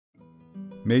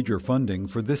Major funding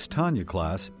for this Tanya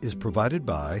class is provided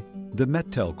by the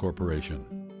Mettel Corporation.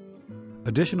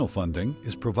 Additional funding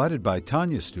is provided by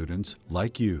Tanya students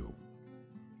like you.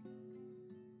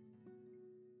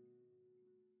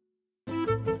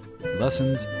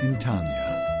 Lessons in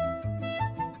Tanya.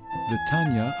 The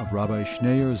Tanya of Rabbi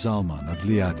Schneur Zalman of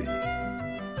Liadi,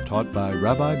 taught by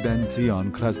Rabbi Ben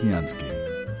Zion Krasniansky.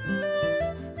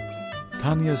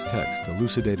 Tanya's text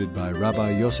elucidated by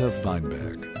Rabbi Yosef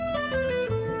Weinberg.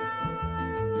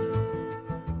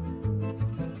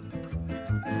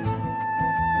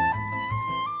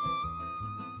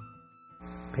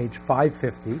 Page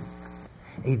 550,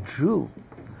 a Jew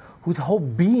whose whole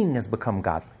being has become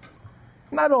godly.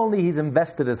 Not only he's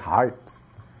invested his heart,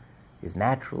 his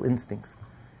natural instincts,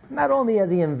 not only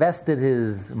has he invested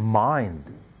his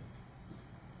mind,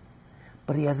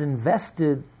 but he has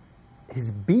invested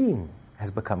his being has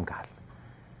become godly.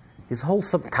 His whole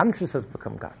subconscious has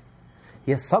become godly.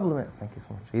 He has sublimated, thank you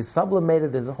so much, he's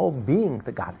sublimated his whole being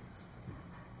to godliness.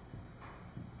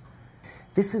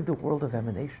 This is the world of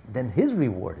emanation. Then his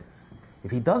reward is,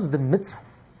 if he does the mitzvah,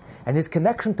 and his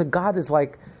connection to God is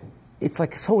it's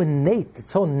like so innate,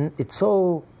 it's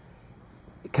so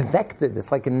connected,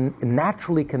 it's like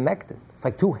naturally connected. It's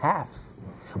like two halves.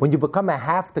 When you become a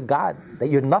half to God, that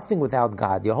you're nothing without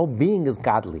God, your whole being is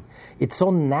godly. It's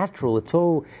so natural,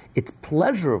 it's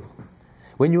pleasurable.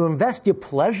 When you invest your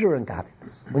pleasure in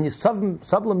godliness, when you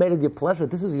sublimated your pleasure,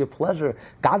 this is your pleasure,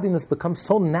 godliness becomes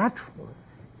so natural.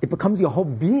 It becomes your whole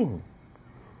being.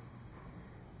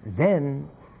 Then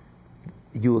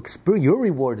your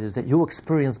reward is that you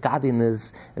experience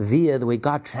godliness via the way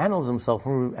God channels himself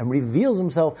and reveals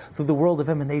himself through the world of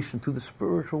emanation, through the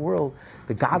spiritual world,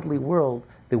 the godly world,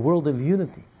 the world of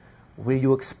unity, where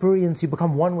you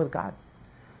become one with God.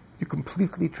 You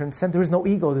completely transcend. There is no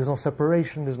ego, there's no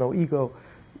separation, there's no ego.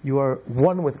 You are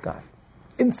one with God,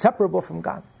 inseparable from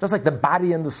God. Just like the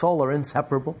body and the soul are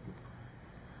inseparable.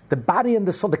 The body and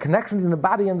the soul, the connection between the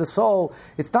body and the soul,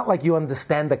 it's not like you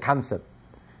understand the concept.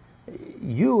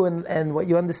 You and what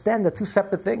you understand are two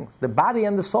separate things. The body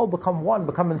and the soul become one,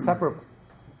 become inseparable.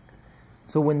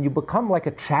 So when you become like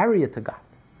a chariot to God,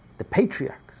 the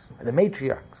patriarchs, the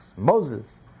matriarchs,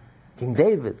 Moses, King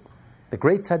David, the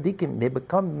great tzaddikim, they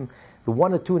become the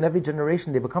one or two in every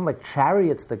generation, they become like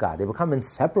chariots to God. They become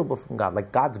inseparable from God,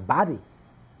 like God's body.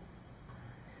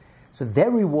 So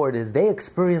their reward is they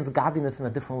experience godliness in a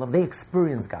different level. They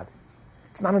experience godliness.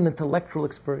 It's not an intellectual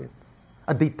experience,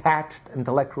 a detached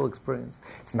intellectual experience.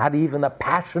 It's not even a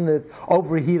passionate,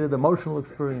 overheated emotional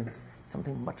experience. It's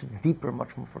something much deeper,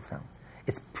 much more profound.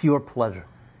 It's pure pleasure.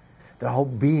 Their whole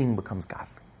being becomes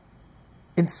godly,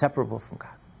 inseparable from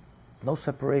God. No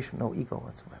separation, no ego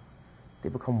whatsoever. They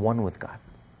become one with God.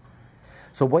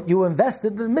 So what you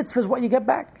invested in the mitzvah is what you get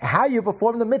back. How you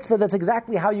perform the mitzvah, that's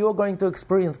exactly how you are going to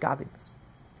experience godliness.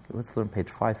 Okay, let's learn page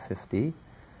 550.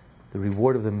 The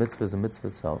reward of the mitzvah is the mitzvah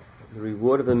itself. The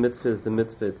reward of the mitzvah is the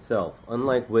mitzvah itself.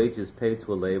 Unlike wages paid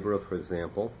to a laborer, for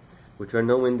example, which are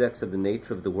no index of the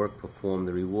nature of the work performed,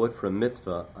 the reward for a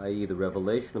mitzvah, i.e. the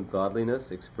revelation of godliness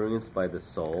experienced by the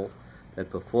soul that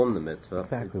performed the mitzvah.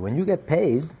 Exactly. When you get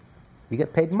paid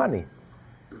money.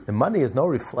 The money is no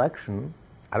reflection.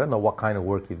 I don't know what kind of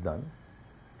work you've done.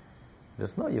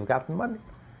 Just know you've gotten money.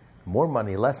 More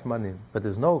money, less money, but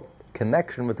there's no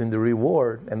connection between the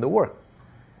reward and the work.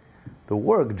 The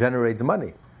work generates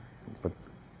money. But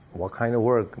what kind of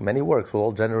work? Many works will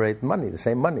all generate money, the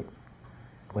same money.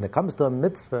 When it comes to a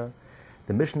mitzvah,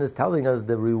 the mission is telling us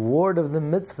the reward of the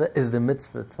mitzvah is the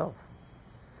mitzvah itself.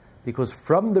 Because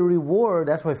from the reward,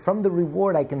 that's why from the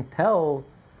reward I can tell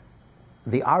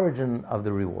the origin of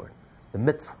the reward. The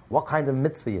mitzvah, what kind of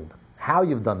mitzvah you've done, how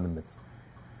you've done the mitzvah.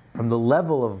 From the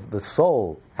level of the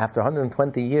soul, after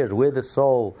 120 years, where the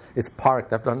soul is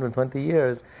parked after 120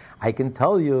 years, I can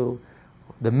tell you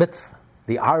the mitzvah,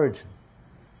 the origin,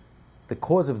 the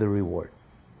cause of the reward,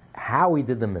 how we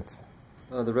did the mitzvah.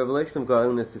 The revelation of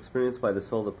godliness experienced by the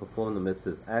soul that performed the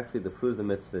mitzvah is actually the fruit of the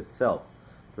mitzvah itself.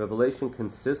 The revelation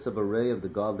consists of a ray of the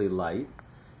godly light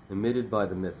emitted by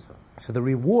the mitzvah. So the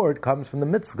reward comes from the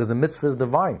mitzvah, because the mitzvah is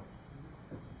divine.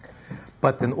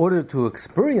 But in order to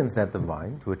experience that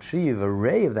divine, to achieve a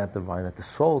ray of that divine that the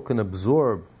soul can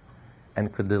absorb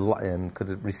and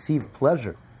could receive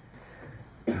pleasure,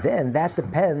 then that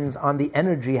depends on the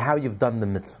energy, how you've done the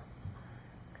mitzvah.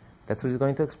 That's what he's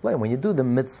going to explain. When you do the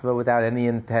mitzvah without any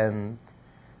intent,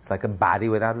 it's like a body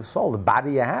without a soul. The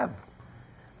body you have,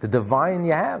 the divine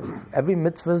you have. Every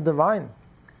mitzvah is divine.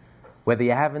 Whether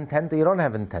you have intent or you don't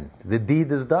have intent, the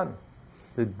deed is done.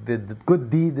 The good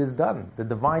deed is done. The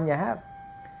divine you have.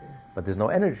 But there's no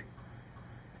energy.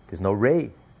 There's no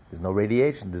ray. There's no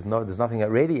radiation. There's nothing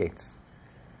that radiates.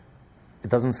 It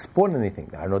doesn't spawn anything.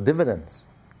 There are no dividends.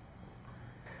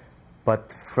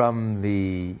 But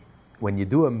when you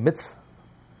do a mitzvah,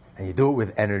 and you do it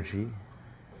with energy,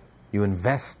 you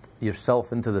invest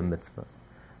yourself into the mitzvah.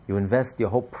 You invest your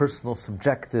whole personal,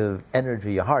 subjective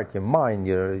energy, your heart, your mind,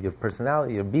 your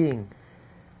personality, your being.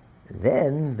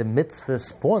 Then the mitzvah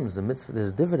spawns. The mitzvah,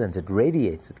 there's dividends. It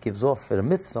radiates. It gives off a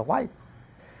mitzvah light.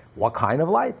 What kind of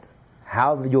light?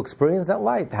 How you experience that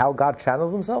light? How God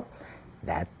channels Himself?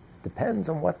 That depends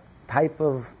on what type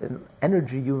of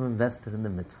energy you've invested in the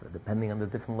mitzvah, depending on the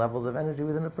different levels of energy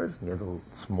within a person. You have the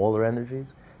smaller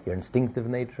energies, your instinctive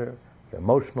nature, your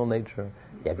emotional nature.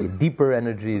 You have your deeper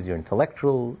energies, your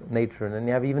intellectual nature, and then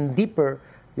you have even deeper,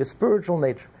 your spiritual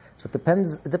nature. So it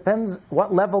depends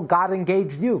what level God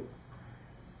engaged you.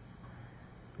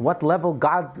 What level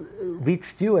God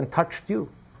reached you and touched you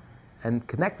and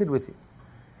connected with you.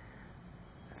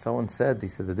 Someone said, he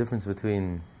says, the difference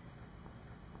between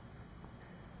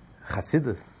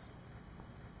Hasidus,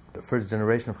 the first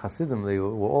generation of Hasidim, they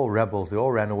were all rebels. They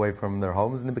all ran away from their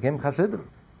homes and they became Hasidim.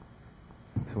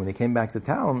 So when he came back to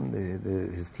town,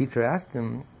 his teacher asked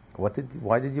him, why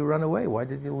did you run away? Why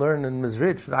did you learn in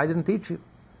Mizrich that I didn't teach you?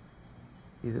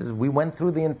 He says, we went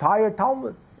through the entire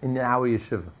Talmud in our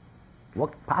yeshiva.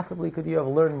 What possibly could you have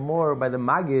learned more by the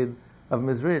Magid of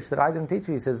Mizrich that I didn't teach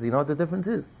you? He says, you know what the difference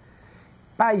is?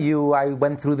 By you, I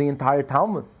went through the entire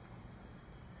Talmud.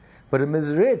 But in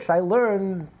Mizrich,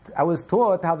 I was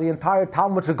taught how the entire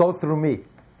Talmud should go through me.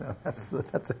 That's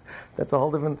a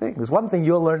whole different thing. There's one thing,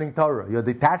 you're learning Torah. You're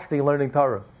detached and you're learning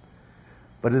Torah.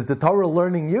 But is the Torah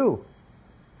learning you?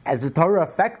 Has the Torah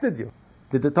affected you?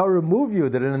 Did the Torah move you?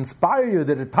 Did it inspire you?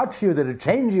 Did it touch you? Did it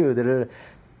change you?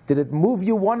 Did it move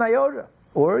you one iota?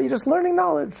 Or are you just learning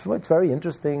knowledge? Well, it's very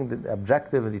interesting, the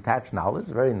objective and detached knowledge.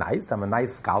 Very nice. I'm a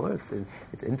nice scholar.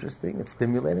 It's interesting. It's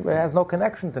stimulating, but it has no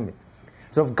connection to me.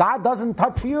 So if God doesn't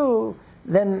touch you,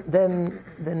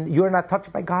 then you're not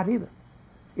touched by God either.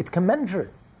 It's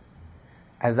commensurate.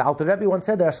 As the Alter Rebbe once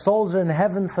said, their souls are in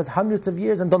heaven for hundreds of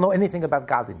years and don't know anything about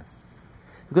godliness.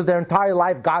 Because their entire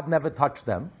life, God never touched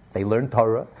them. They learned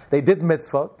Torah. They did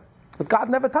mitzvot. But God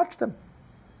never touched them.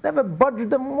 Never budged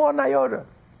them one iota.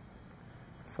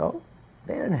 So,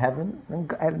 they're in heaven,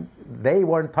 and they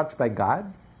weren't touched by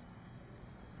God.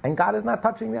 And God is not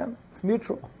touching them. It's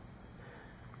mutual.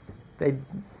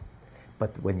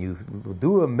 But when you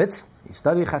do a mitzvah, you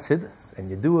study Hasidus, and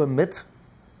you do a mitzvah,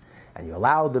 and you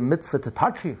allow the mitzvah to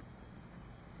touch you,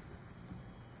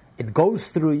 it goes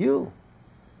through you.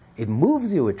 It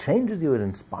moves you, it changes you, it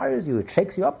inspires you, it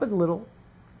shakes you up a little.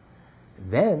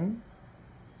 Then,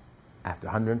 after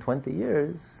 120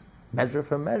 years, measure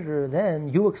for measure, then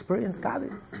you experience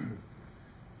godliness.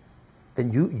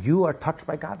 Then you are touched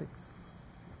by godliness.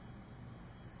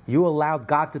 You allowed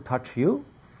God to touch you,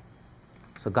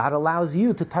 so God allows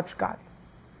you to touch God.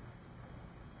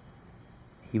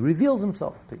 He reveals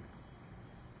Himself to you.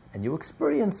 And you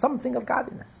experience something of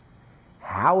godliness.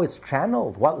 How it's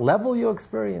channeled, what level you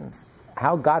experience,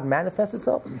 how God manifests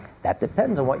Himself, that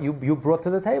depends on what you brought to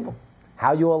the table.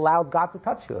 How you allowed God to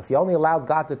touch you. If you only allowed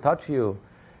God to touch you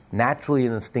naturally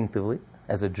and instinctively,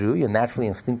 as a Jew, you're naturally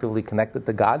instinctively connected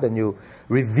to God, and you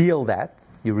reveal that.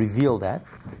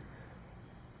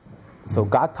 So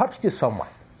God touched you somewhat.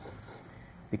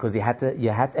 Because you had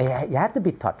to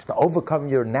be touched to overcome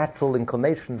your natural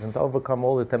inclinations and to overcome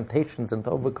all the temptations and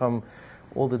to overcome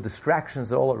all the distractions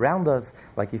that are all around us.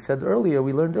 Like we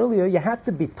learned earlier, you had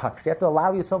to be touched. You have to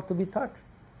allow yourself to be touched.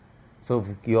 So if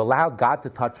you allowed God to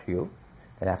touch you,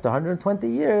 then after 120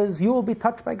 years, you will be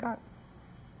touched by God.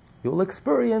 You will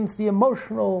experience the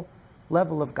emotional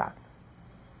level of God,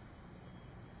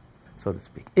 so to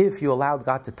speak. If you allowed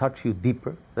God to touch you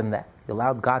deeper than that, you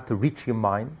allowed God to reach your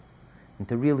mind, and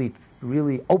to really,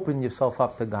 really open yourself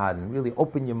up to God, and really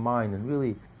open your mind, and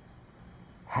really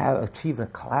achieve a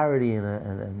clarity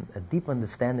and a deep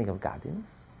understanding of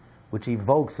godliness, which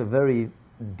evokes a very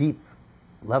deep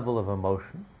level of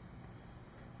emotion.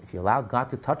 If you allowed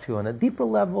God to touch you on a deeper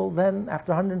level, then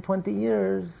after 120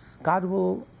 years, God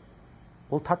will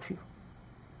touch you.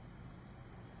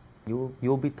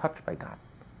 You'll be touched by God.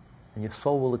 And your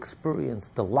soul will experience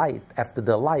delight after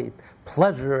delight,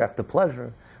 pleasure after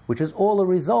pleasure, which is all a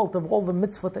result of all the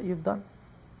mitzvot that you've done.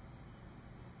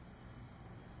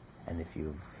 And if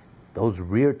those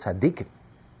real tzaddikim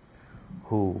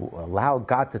who allow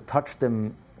God to touch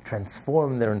them,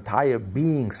 transform their entire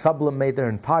being, sublimate their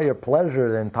entire pleasure,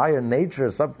 their entire nature,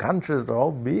 subconscious, their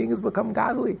whole being has become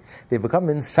godly. They become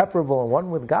inseparable and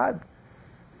one with God.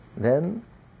 Then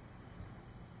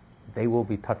they will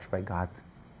be touched by God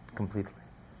completely.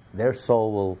 Their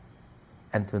soul will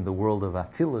enter in the world of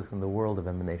Atzilus, in the world of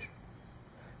emanation.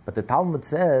 But the Talmud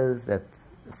says that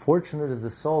fortunate is the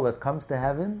soul that comes to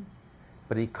heaven,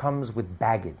 but he comes with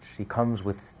baggage. He comes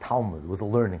with Talmud, with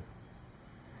learning.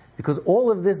 Because all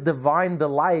of this divine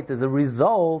delight is a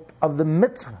result of the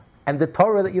mitzvah and the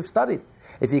Torah that you've studied.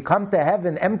 If you come to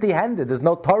heaven empty-handed, there's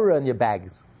no Torah in your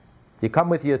bags. You come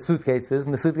with your suitcases,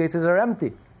 and the suitcases are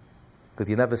empty. Because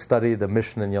you never studied the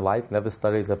Mishnah in your life, you never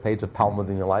studied the page of Talmud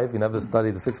in your life, you never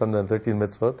studied the 613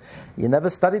 mitzvot, you never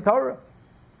studied Torah.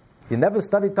 You never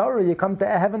study Torah, you come to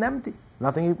heaven empty.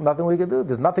 Nothing we can do.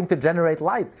 There's nothing to generate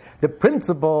light. The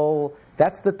principle,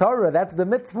 that's the Torah, that's the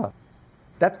mitzvah.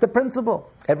 That's the principle.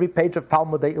 Every page of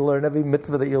Talmud that you learn, every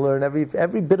mitzvah that you learn, every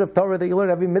bit of Torah that you learn,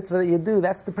 every mitzvah that you do,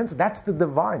 that's the principle. That's the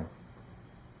divine.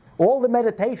 All the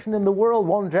meditation in the world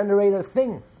won't generate a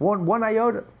thing, one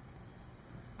iota.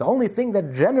 The only thing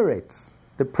that generates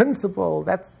the principle,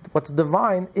 that's what's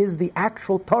divine, is the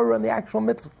actual Torah and the actual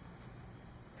mitzvah.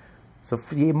 So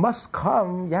you must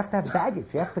come, you have to have baggage.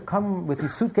 You have to come with your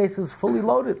suitcases fully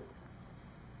loaded.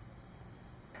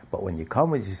 But when you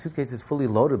come with your suitcases fully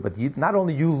loaded, but not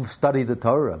only you study the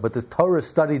Torah, but the Torah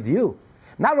studied you.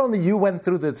 Not only you went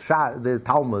through the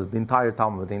Talmud, the entire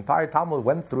Talmud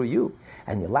went through you,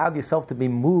 and you allowed yourself to be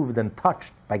moved and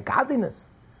touched by godliness.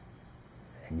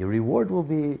 And your reward will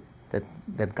be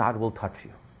that God will touch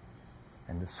you.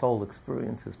 And the soul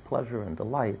experiences pleasure and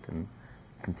delight and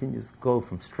continues to go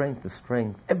from strength to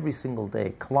strength every single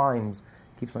day, climbs,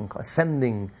 keeps on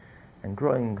ascending and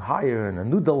growing higher, and a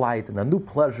new delight and a new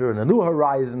pleasure and a new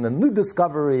horizon and a new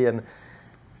discovery, and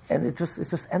it's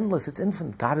just endless, it's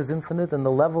infinite. God is infinite, and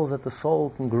the levels that the soul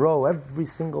can grow every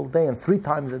single day and 3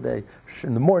 times a day,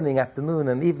 in the morning, afternoon,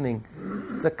 and evening.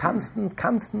 It's a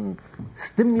constant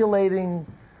stimulation,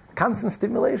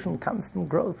 constant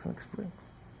growth and experience.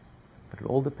 But it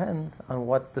all depends on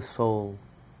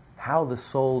how the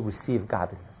soul receives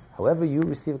godliness. However you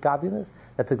receive godliness,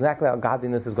 that's exactly how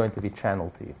godliness is going to be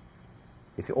channeled to you.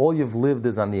 If all you've lived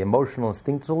is on the emotional,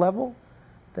 instinctual level,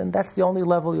 then that's the only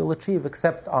level you'll achieve,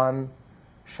 except on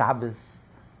Shabbos,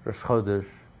 Rosh Chodesh,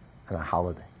 and a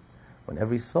holiday, when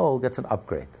every soul gets an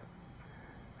upgrade.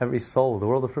 Every soul, the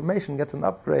world of formation, gets an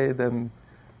upgrade and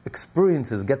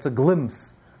gets a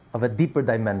glimpse of a deeper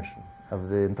dimension, of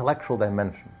the intellectual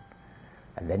dimension.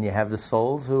 And then you have the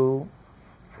souls who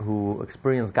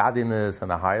experience godliness on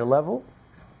a higher level.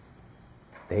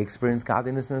 They experience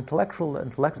godliness in intellectual.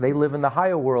 They live in the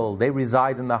higher world. They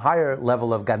reside in the higher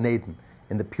level of Gan Eden,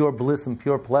 in the pure bliss and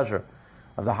pure pleasure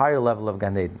of the higher level of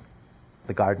Gan Eden,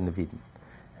 the Garden of Eden.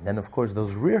 And then, of course,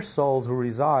 those rear souls who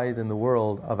reside in the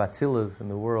world of Atzilus, in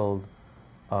the world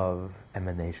of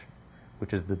emanation,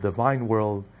 which is the divine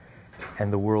world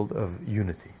and the world of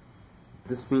unity.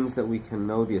 This means that we can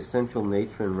know the essential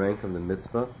nature and rank of the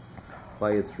mitzvah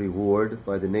by its reward,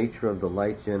 by the nature of the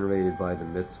light generated by the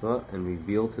mitzvah, and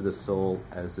revealed to the soul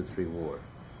as its reward.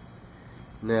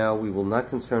 Now, we will not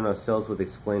concern ourselves with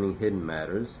explaining hidden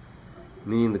matters,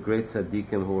 meaning the great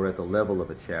tzaddikim who are at the level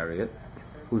of a chariot,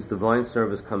 whose divine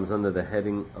service comes under the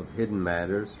heading of hidden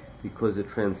matters because it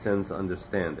transcends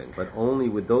understanding, but only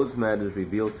with those matters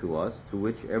revealed to us, to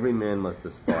which every man must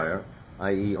aspire,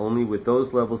 i.e., only with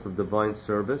those levels of divine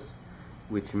service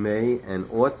which may and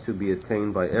ought to be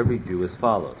attained by every Jew as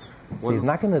follows. So he's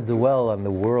not going to dwell on the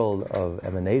world of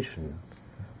emanation,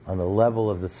 on the level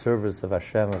of the service of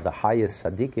Hashem, of the highest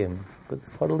tzaddikim, because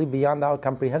it's totally beyond our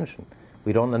comprehension.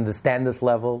 We don't understand this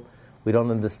level. We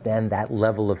don't understand that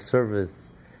level of service,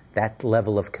 that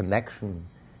level of connection,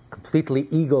 completely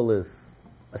egoless,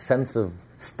 a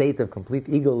state of complete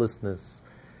egolessness,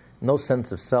 no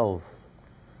sense of self.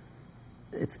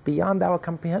 It's beyond our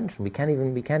comprehension. We can't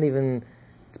even.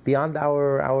 It's beyond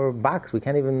our box. We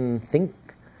can't even think,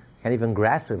 can't even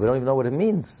grasp it. We don't even know what it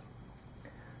means.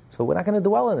 So we're not going to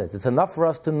dwell in it. It's enough for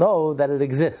us to know that it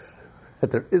exists,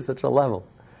 that there is such a level.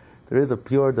 There is a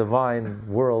pure divine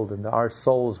world, and there are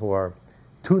souls who are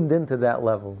tuned into that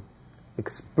level,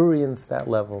 experience that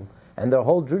level. And their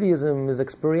whole Judaism is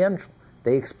experiential.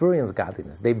 They experience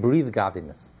godliness. They breathe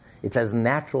godliness. It's as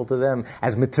natural to them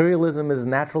as materialism is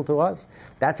natural to us.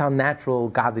 That's how natural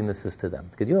godliness is to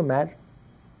them. Could you imagine?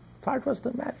 It's hard for us to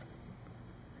imagine.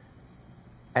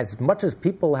 As much as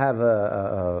people have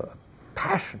a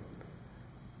passion,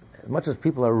 as much as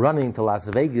people are running to Las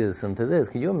Vegas and to this,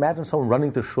 can you imagine someone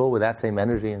running to shul with that same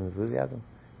energy and enthusiasm?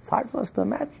 It's hard for us to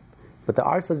imagine. But there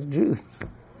are such Jews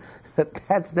that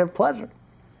that's their pleasure.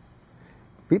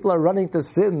 People are running to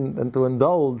sin and to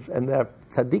indulge, and there are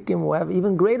tzaddikim who have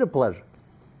even greater pleasure.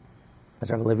 As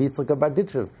Rabbi Levi Yitzchak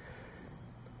Berditchev,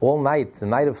 all night, the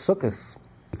night of Sukkot,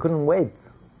 he couldn't wait.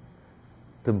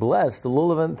 to bless the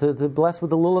lulav, to bless with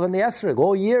the lulav and the esrog.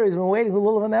 All year he's been waiting for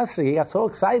lulav and esrog. He got so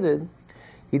excited,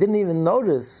 he didn't even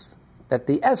notice that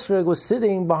the esrog was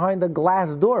sitting behind a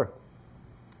glass door.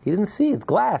 He didn't see, it's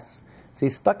glass. So he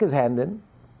stuck his hand in,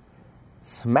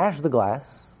 smashed the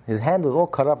glass. His hand was all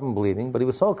cut up and bleeding, but he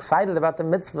was so excited about the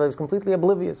mitzvah, he was completely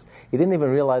oblivious. He didn't even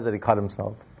realize that he cut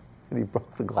himself. And he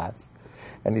broke the glass.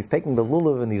 And he's taking the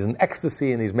lulav, and he's in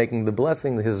ecstasy, and he's making the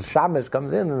blessing. His shamish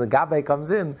comes in, and the gabbai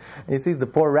comes in, and he sees the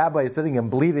poor rabbi sitting and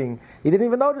bleeding. He didn't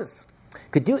even notice.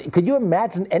 Could you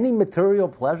imagine any material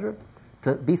pleasure?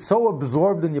 To be so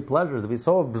absorbed in your pleasure, to be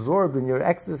so absorbed in your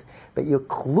ecstasy, that you're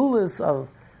clueless of...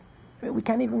 we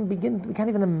can't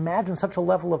even imagine such a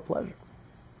level of pleasure.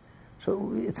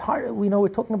 So it's hard, we're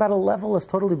talking about a level that's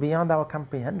totally beyond our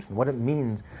comprehension, what it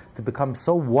means to become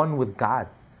so one with God,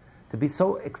 to be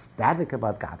so ecstatic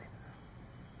about godliness.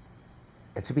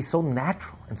 It should be so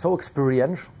natural and so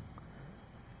experiential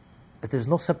that there's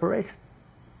no separation.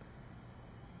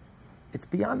 It's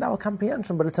beyond our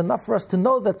comprehension, but it's enough for us to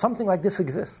know that something like this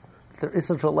exists. There is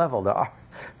such a level.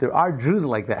 There are Jews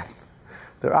like that.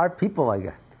 There are people like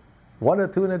that. One or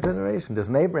two in a generation. There's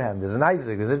an Abraham, there's an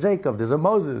Isaac, there's a Jacob, there's a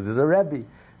Moses, there's a Rebbe.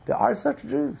 There are such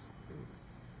Jews.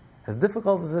 As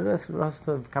difficult as it is for us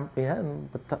to comprehend,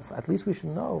 but at least we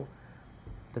should know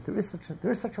that there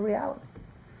is such a reality.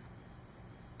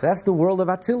 So that's the world of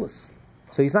Atzilus.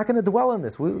 So he's not going to dwell on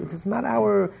this. It's not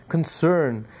our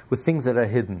concern with things that are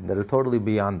hidden, that are totally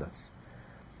beyond us.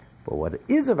 But what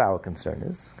is of our concern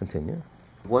is, continue.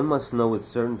 One must know with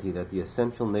certainty that the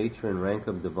essential nature and rank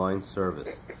of divine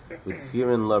service, with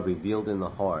fear and love revealed in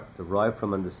the heart, derived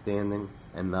from understanding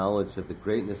and knowledge of the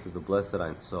greatness of the Blessed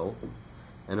Ein Sof,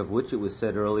 and of which it was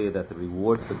said earlier that the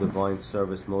reward for divine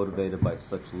service motivated by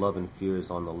such love and fear is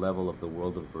on the level of the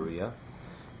world of Beriah.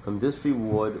 From this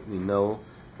reward we know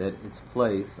that its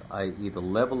place, i.e. the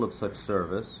level of such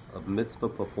service, of mitzvah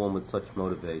performed with such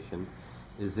motivation,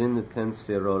 is in the 10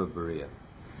 Sefirot of Beriah.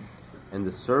 And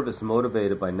the service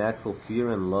motivated by natural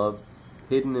fear and love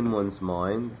hidden in one's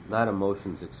mind, not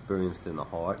emotions experienced in the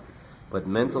heart, but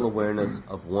mental awareness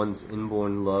of one's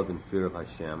inborn love and fear of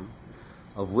Hashem,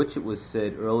 of which it was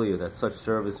said earlier that such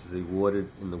service is rewarded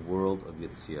in the world of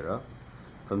Yetzirah.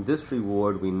 From this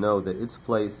reward we know that its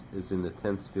place is in the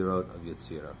 10 Sefirot of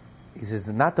Yetzirah. He says,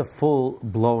 not the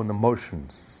full-blown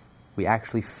emotions. We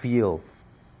actually feel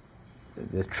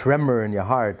the tremor in your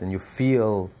heart, and you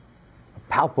feel a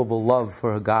palpable love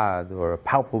for God, or a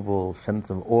palpable sense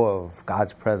of awe of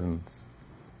God's presence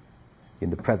in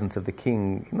the presence of the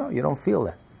king. No, you don't feel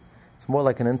that. It's more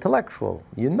like an intellectual.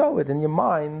 You know it in your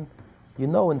mind. You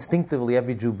know instinctively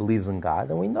every Jew believes in God,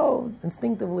 and we know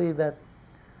instinctively that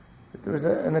there's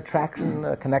an attraction,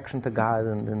 a connection to God,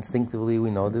 and instinctively we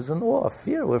know there's an awe, a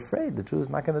fear. We're afraid the Jew is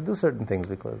not going to do certain things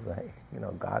because,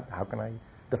 God, how can I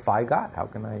defy God? How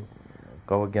can I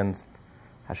go against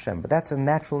Hashem? But that's a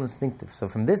natural instinctive. So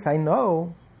from this I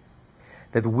know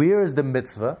that where is the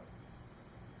mitzvah?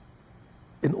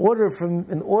 In order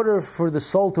for the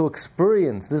soul to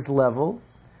experience this level,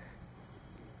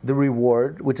 the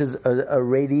reward, which is a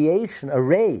radiation, a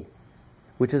ray,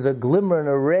 which is a glimmer and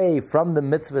a ray from the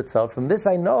mitzvah itself. From this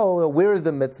I know, where is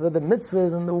the mitzvah? The mitzvah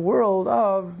is in the world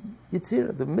of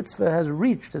Yetzirah. The mitzvah has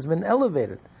been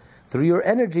elevated. Through your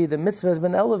energy, the mitzvah has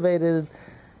been elevated,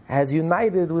 has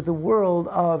united with the world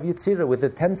of Yetzirah, with the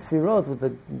 10 Sefirot, with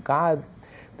the God,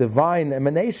 divine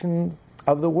emanation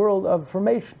of the world of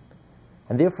formation.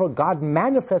 And therefore God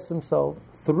manifests himself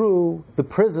through the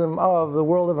prism of the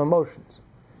world of emotions.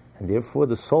 And therefore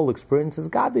the soul experiences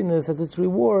godliness as its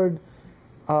reward,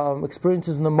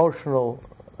 experiences an emotional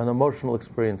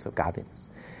experience of godliness.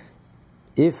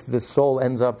 If the soul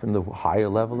ends up in the higher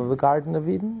level of the Garden of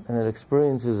Eden, and it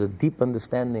experiences a deep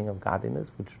understanding of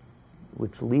godliness,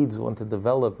 which leads one to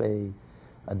develop a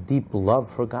deep love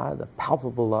for God, a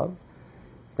palpable love,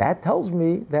 that tells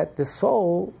me that the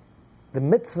soul, the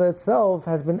mitzvah itself,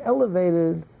 has been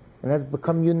elevated and has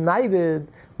become united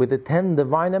with the 10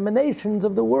 divine emanations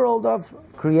of the world of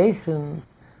creation.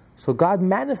 So God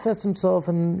manifests himself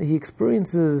and he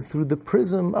experiences through the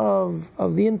prism of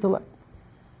the intellect.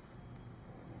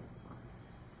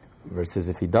 Versus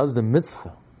if he does the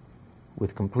mitzvah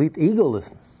with complete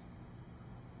egolessness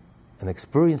and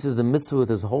experiences the mitzvah with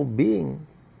his whole being,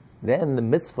 then the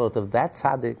mitzvah of that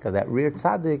tzaddik, of that rear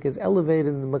tzaddik, is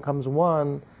elevated and becomes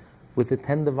one with the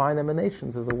 10 divine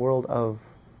emanations of the world of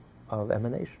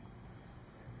emanation.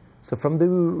 So from the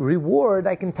reward,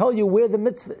 I can tell you where the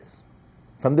mitzvah is.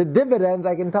 From the dividends,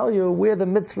 I can tell you where the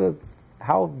mitzvah,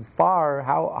 how far,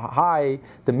 how high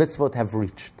the mitzvot have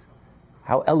reached,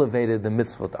 how elevated the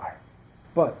mitzvot are.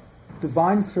 But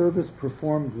Divine service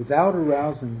performed without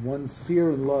arousing one's fear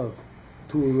and love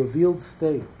to a revealed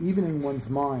state, even in one's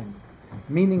mind,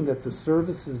 meaning that the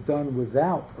service is done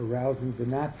without arousing the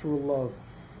natural love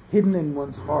hidden in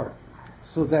one's heart,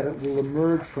 so that it will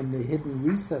emerge from the hidden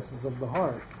recesses of the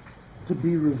heart, to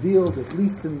be revealed at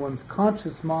least in one's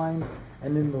conscious mind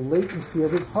and in the latency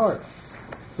of his heart,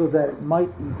 so that it might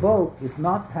evoke, if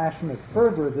not passionate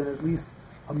fervor, then at least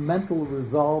a mental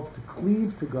resolve to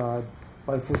cleave to God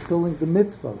by fulfilling the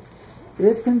mitzvah.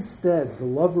 If instead the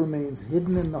love remains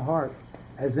hidden in the heart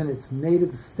as in its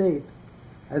native state,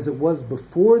 as it was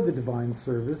before the divine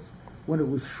service, when it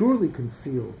was surely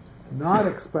concealed, not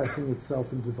expressing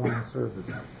itself in divine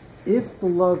service. If the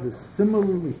love is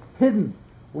similarly hidden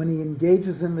when he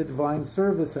engages in the divine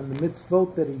service and the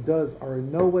mitzvot that he does are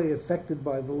in no way affected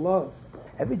by the love.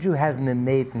 Every Jew has an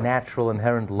innate, natural,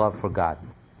 inherent love for God.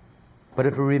 But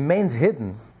if it remains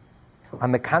hidden,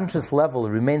 on the conscious level, it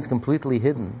remains completely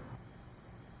hidden,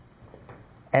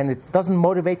 and it doesn't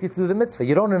motivate you to do the mitzvah.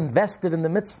 You don't invest it in the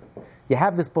mitzvah. You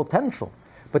have this potential,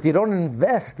 but you don't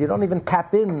invest, you don't even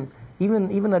tap in,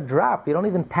 even a drop, you don't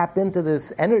even tap into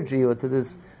this energy or to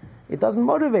this, it doesn't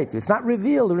motivate you. It's not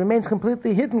revealed. It remains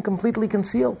completely hidden, completely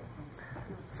concealed.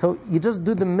 So you just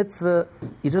do the mitzvah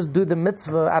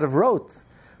out of rote,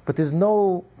 but there's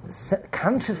no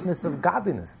consciousness of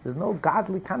godliness. There's no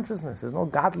godly consciousness. There's no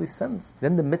godly sense.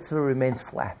 Then the mitzvah remains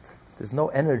flat. There's no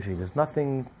energy. There's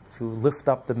nothing to lift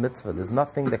up the mitzvah. There's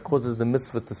nothing that causes the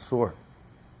mitzvah to soar.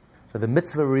 So the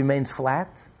mitzvah remains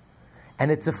flat,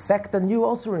 and its effect on you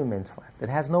also remains flat. It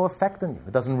has no effect on you.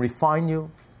 It doesn't refine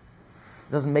you.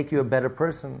 It doesn't make you a better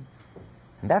person.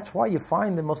 And that's why you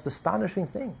find the most astonishing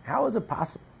thing. How is it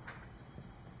possible?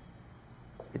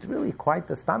 It's really quite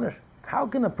astonishing. How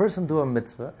can a person do a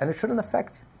mitzvah and it shouldn't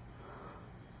affect you?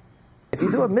 If you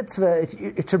do a mitzvah,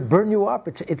 it should burn you up.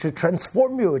 It should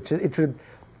transform you.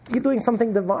 You're doing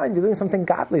something divine. You're doing something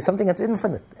godly, something that's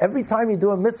infinite. Every time you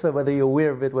do a mitzvah, whether you're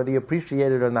aware of it, whether you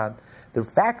appreciate it or not, the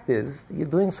fact is you're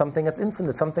doing something that's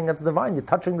infinite, something that's divine. You're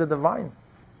touching the divine.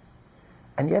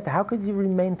 And yet, how could you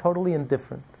remain totally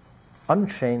indifferent,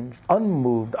 unchanged,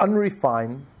 unmoved,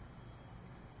 unrefined?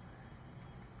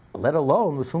 Let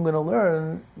alone, we're soon going to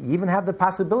learn, you even have the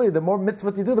possibility, the more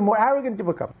mitzvot you do, the more arrogant you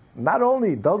become. Not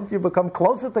only don't you become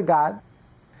closer to God,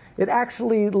 it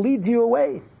actually leads you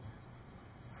away,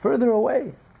 further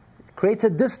away. It creates a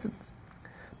distance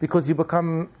because you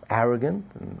become arrogant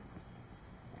and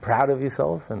proud of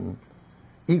yourself and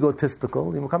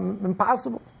egotistical. You become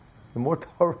impossible. The more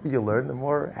Torah you learn, the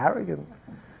more arrogant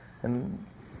and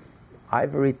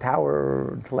ivory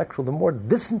tower intellectual, the more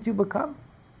distant you become.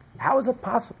 How is it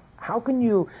possible? How can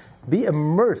you be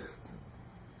immersed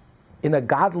in a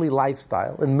godly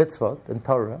lifestyle, in mitzvot, in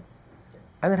Torah,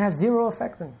 and it has zero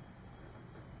effect on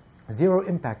you, zero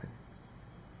impact on you?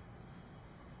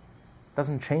 It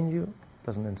doesn't change you,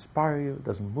 doesn't inspire you,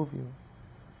 doesn't move you.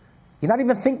 You're not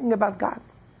even thinking about God.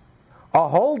 A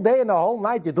whole day and a whole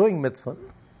night you're doing mitzvot,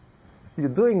 you're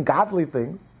doing godly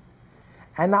things,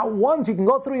 and not once you can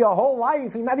go through your whole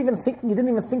life, you're not even thinking, you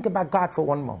didn't even think about God for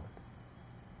one moment.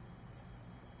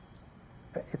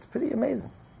 It's pretty amazing.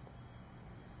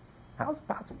 How is it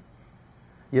possible?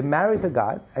 You're married to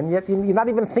God, and yet you're not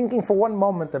even thinking for one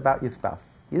moment about your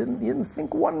spouse. You didn't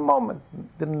think one moment.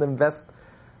 Didn't invest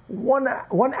one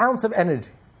ounce of energy.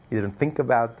 You didn't think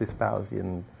about the spouse. You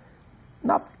didn't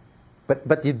nothing.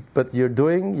 But you're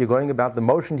going about the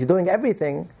motions. You're doing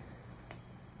everything.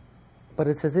 But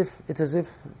it's as if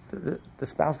the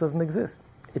spouse doesn't exist.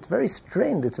 It's very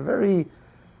strange.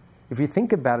 If you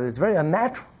think about it, it's very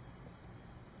unnatural.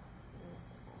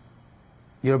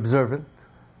 You're observant.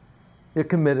 You're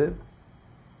committed.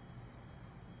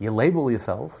 You label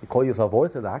yourself. You call yourself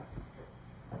Orthodox,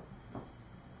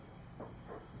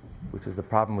 which is the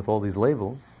problem with all these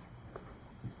labels.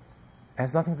 It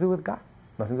has nothing to do with God.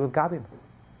 Nothing to do with godliness.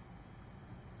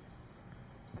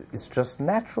 It's just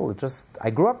natural. I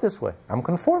grew up this way. I'm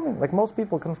conforming, like most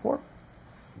people conform.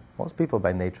 Most people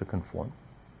by nature conform.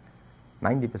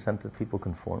 90% of people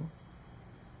conform.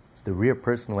 It's the rare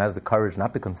person who has the courage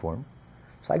not to conform.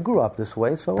 So I grew up this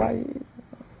way, so I'm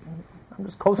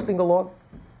just coasting along.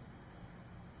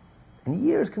 And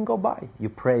years can go by. You're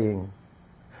praying,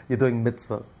 you're doing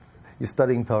mitzvah, you're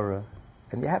studying Torah,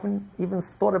 and you haven't even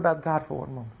thought about God for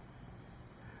one moment.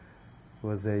 It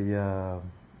was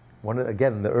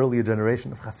again, in the earlier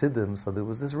generation of Hasidim, so there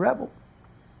was this rebel.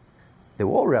 They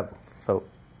were all rebels. So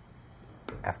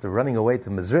after running away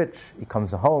to Mezrich, he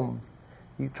comes home.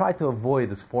 He tried to avoid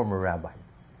his former rabbi.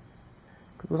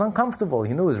 It was uncomfortable.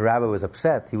 He knew his rabbi was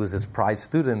upset. He was his prized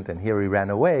student, and here he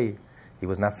ran away. He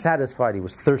was not satisfied. He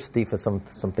was thirsty for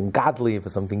something godly, for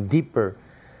something deeper.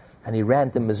 And he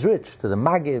ran to Mezrich, to the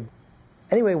Maggid.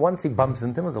 Anyway, once he bumps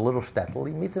into him, it's a little shtetl.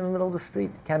 He meets him in the middle of the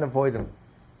street. He can't avoid him.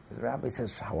 The rabbi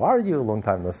says, "How are you? Long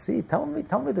time no see. Tell me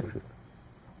the truth.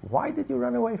 Why did you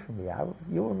run away from me?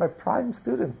 You were my prime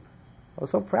student. I was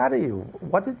so proud of you.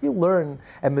 What did you learn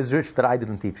at Mezrich that I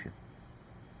didn't teach you?"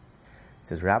 He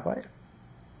says, "Rabbi,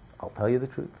 I'll tell you the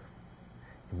truth.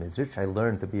 In Mezrich, I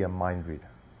learned to be a mind reader."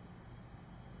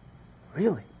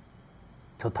 "Really?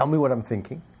 So tell me what I'm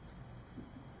thinking."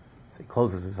 So he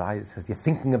closes his eyes and says, "You're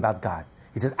thinking about God."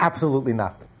 He says, "Absolutely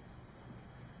not."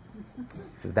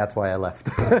 He says, "That's why I left."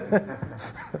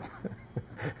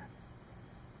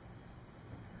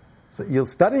 So you're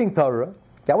studying Torah.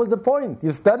 That was the point.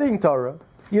 You're studying Torah.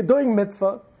 You're doing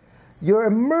mitzvah. You're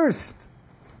immersed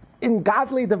in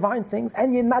godly, divine things,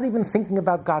 and you're not even thinking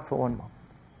about God for one moment.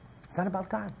 It's not about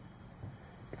God.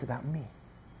 It's about me.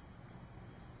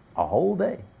 A whole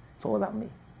day. It's all about me.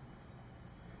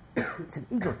 It's an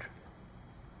ego trip.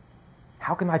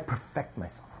 How can I perfect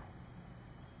myself?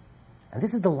 And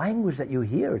this is the language that you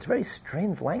hear. It's a very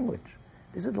strange language.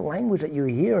 This is the language that you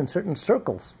hear in certain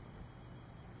circles.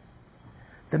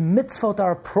 The mitzvot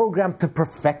are programmed to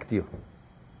perfect you.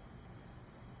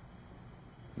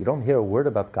 You don't hear a word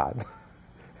about God.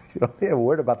 You don't hear a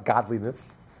word about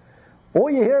godliness. All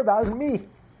you hear about is me.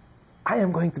 I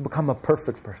am going to become a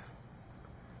perfect person.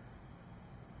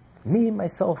 Me,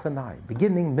 myself, and I.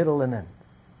 Beginning, middle, and end.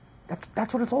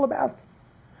 That's what it's all about.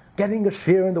 Getting a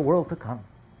share in the world to come.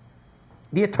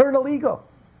 The eternal ego.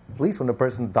 At least when a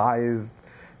person dies,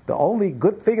 the only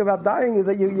good thing about dying is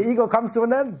that your ego comes to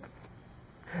an end.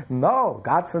 No,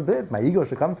 God forbid, my ego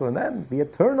should come to an end. The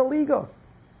eternal ego.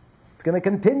 It's going to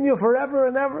continue forever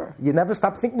and ever. You never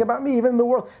stop thinking about me, even in the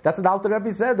world. That's what Alter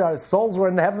Rebbe said. Our souls were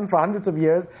in heaven for hundreds of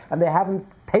years, and they haven't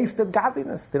tasted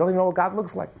godliness. They don't even know what God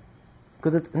looks like.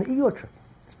 Because it's an ego trip.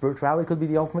 Spirituality could be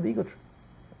the ultimate ego trip.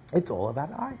 It's all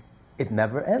about I. It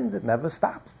never ends. It never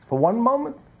stops. For one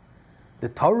moment. The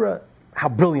Torah, how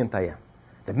brilliant I am.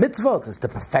 The mitzvot is to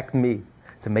perfect me,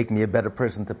 to make me a better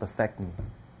person, to perfect me.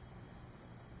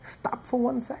 Stop for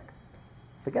 1 second.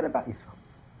 Forget about yourself.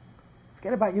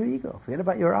 Forget about your ego. Forget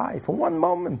about your I. For one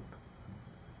moment.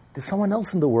 There's someone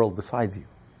else in the world besides you.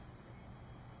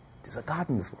 There's a God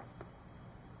in this world.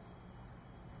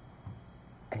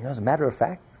 And as a matter of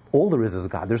fact, all there is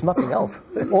God. There's nothing else.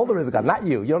 All there is God. Not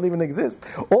you. You don't even exist.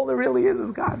 All there really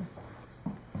is God.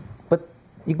 But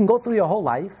you can go through your whole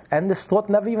life and this thought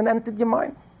never even entered your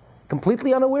mind.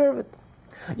 Completely unaware of it.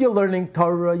 You're learning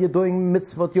Torah, you're doing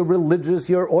mitzvot, you're religious,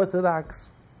 you're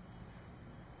orthodox.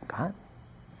 God?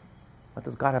 What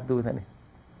does God have to do with anything?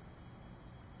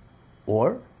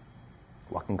 Or,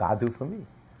 what can God do for me?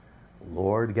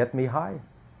 Lord, get me high.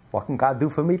 What can God do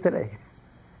for me today?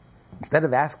 Instead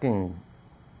of asking,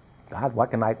 God, what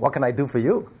can I do for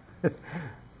you?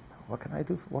 What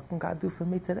can God do for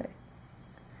me today?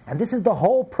 And this is the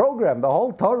whole program, the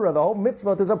whole Torah, the whole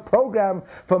mitzvah is a program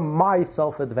for my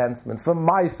self-advancement, for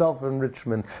my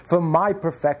self-enrichment, for my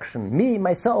perfection. Me,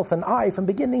 myself, and I, from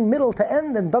beginning, middle to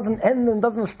end, and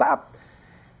doesn't stop.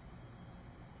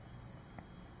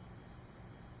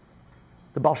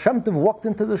 The Baal Shem Tov walked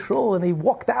into the shul and he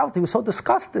walked out. He was so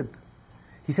disgusted.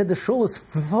 He said the shul is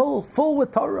full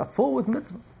with Torah, full with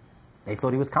mitzvah. They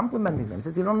thought he was complimenting them. He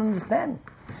says, you don't understand.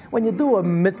 When you do a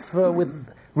mitzvah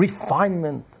with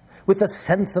refinement, with a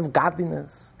sense of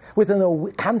godliness, with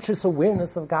a conscious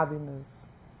awareness of godliness,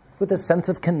 with a sense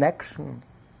of connection,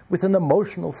 with an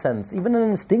emotional sense, even an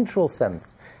instinctual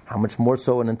sense, how much more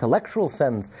so an intellectual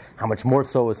sense, how much more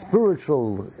so a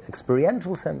spiritual,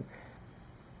 experiential sense,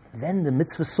 then the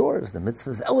mitzvah soars, the mitzvah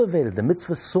is elevated, the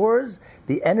mitzvah soars,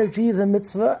 the energy of the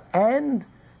mitzvah, and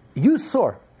you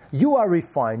soar. You are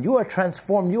refined, you are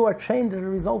transformed, you are changed as a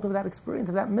result of that experience,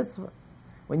 of that mitzvah.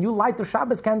 When you light the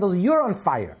Shabbos candles, you're on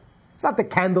fire. It's not the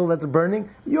candle that's burning,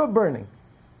 you're burning.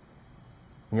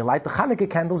 When you light the Hanukkah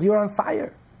candles, you're on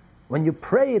fire. When you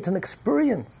pray, it's an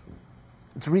experience.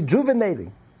 It's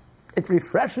rejuvenating. It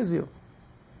refreshes you.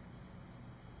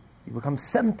 You become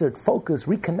centered, focused,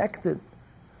 reconnected.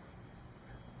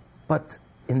 But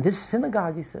in this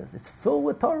synagogue, he says, it's filled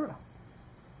with Torah.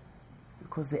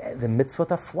 Because the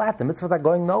mitzvot are flat, the mitzvot are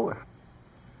going nowhere.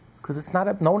 Because it's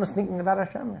not, no one is thinking about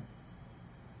Hashem.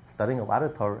 Studying a lot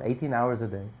of Torah, 18 hours a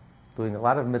day, doing a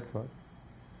lot of mitzvot,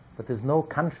 but there's no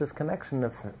conscious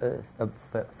connection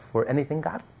for anything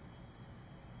godly.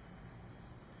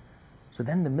 So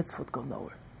then the mitzvot go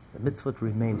nowhere. The mitzvot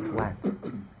remain flat.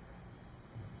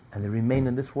 And they remain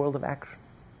in this world of action.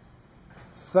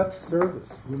 Such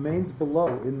service remains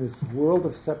below in this world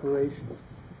of separation,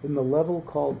 in the level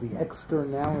called the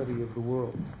externality of the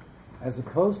worlds, as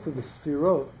opposed to the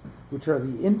sphirot, which are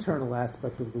the internal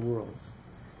aspect of the worlds.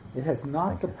 It has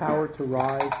not the power to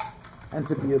rise and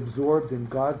to be absorbed in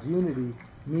God's unity,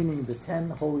 meaning the 10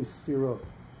 holy sphirot,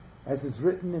 as is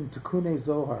written in Tikkun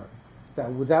Zohar,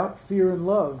 that without fear and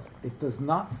love, it does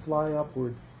not fly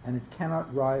upward and it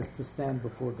cannot rise to stand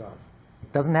before God.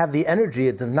 It doesn't have the energy,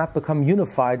 it does not become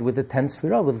unified with the 10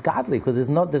 sphirot, with godly, because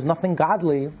there's nothing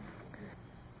godly.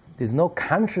 There's no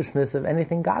consciousness of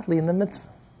anything godly in the mitzvah.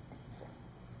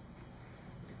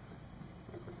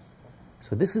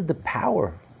 So this is the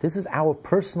power. This is our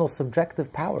personal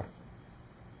subjective power.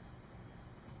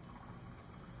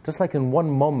 Just like in one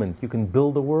moment you can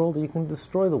build the world or you can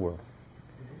destroy the world.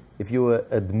 If you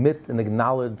admit and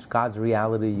acknowledge God's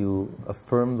reality, you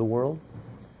affirm the world.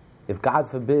 If, God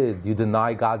forbid, you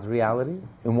deny God's reality,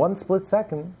 in one split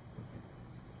second,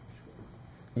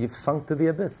 you've sunk to the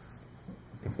abyss.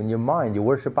 If in your mind you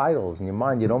worship idols, in your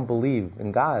mind you don't believe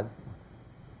in God,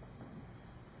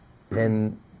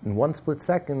 then in one split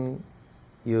second,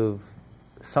 you've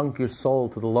sunk your soul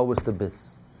to the lowest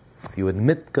abyss. If you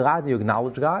admit God, you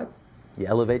acknowledge God, you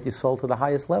elevate your soul to the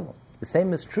highest level. The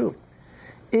same is true.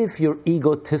 If you're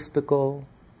egotistical,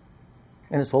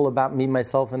 and it's all about me,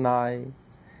 myself, and I,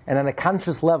 and on a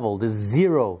conscious level, there's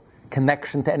zero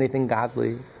connection to anything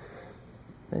godly,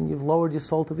 then you've lowered your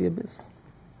soul to the abyss.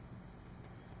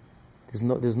 There's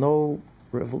no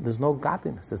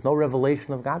godliness. There's no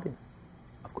revelation of godliness.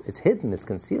 It's hidden, it's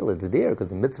concealed, it's there because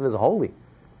the mitzvah is holy.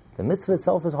 The mitzvah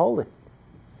itself is holy.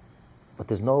 But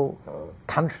there's no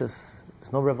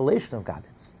there's no revelation of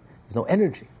godliness. There's no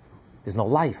energy. There's no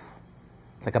life.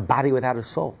 It's like a body without a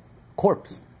soul,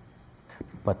 corpse.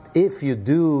 But if you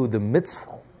do the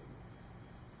mitzvah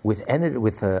with energy,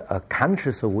 with a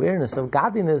conscious awareness of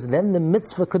godliness, then the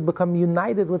mitzvah could become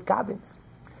united with godliness.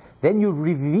 Then you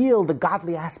reveal the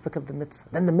godly aspect of the mitzvah.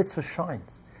 Then the mitzvah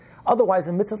shines. Otherwise,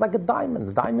 the mitzvah is like a diamond.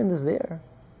 The diamond is there.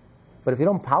 But if you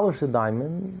don't polish the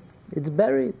diamond, it's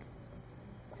buried.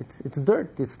 It's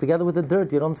dirt. It's together with the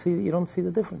dirt. You don't see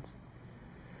the difference.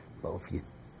 But if you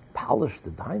polish the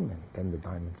diamond, then the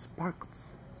diamond sparkles.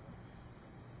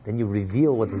 Then you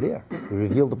reveal what's there. You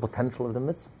reveal the potential of the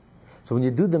mitzvah. So when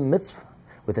you do the mitzvah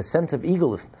with a sense of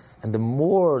egolessness, and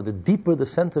the deeper the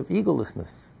sense of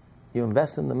egolessness you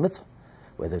invest in the mitzvah,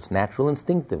 whether it's natural,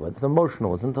 instinctive, whether it's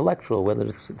emotional, it's intellectual, whether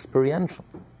it's experiential,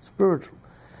 spiritual,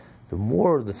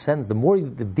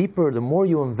 the deeper, the more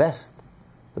you invest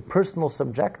the personal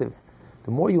subjective,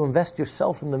 the more you invest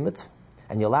yourself in the mitzvah,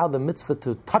 and you allow the mitzvah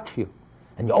to touch you,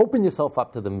 and you open yourself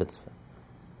up to the mitzvah.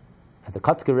 As the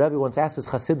Kotzker Rebbe once asked his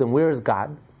Hasidim, where is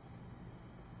God?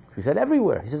 He said,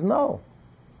 everywhere. He says, no.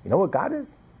 You know what God is?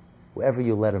 Wherever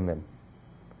you let him in.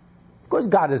 Of course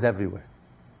God is everywhere.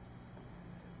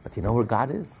 But you know where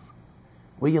God is?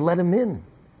 Where you let him in.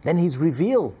 Then he's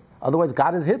revealed. Otherwise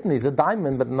God is hidden. He's a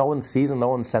diamond, but no one sees and no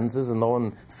one senses and no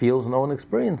one feels and no one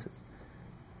experiences.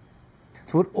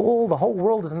 So the whole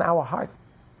world is in our heart.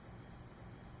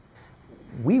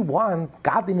 We want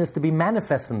godliness to be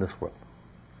manifest in this world.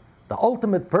 The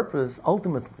ultimate purpose,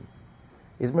 ultimately,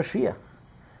 is Mashiach.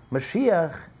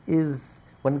 Mashiach is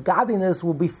when godliness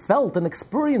will be felt and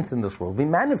experienced in this world, be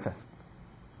manifest.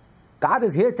 God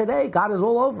is here today. God is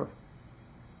all over.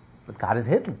 But God is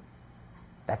hidden.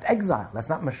 That's exile. That's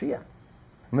not Mashiach.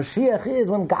 Mashiach is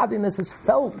when godliness is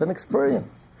felt and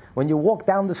experienced. When you walk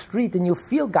down the street and you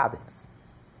feel godliness.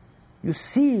 You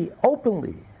see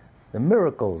openly the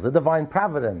miracles, the divine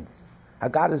providence, how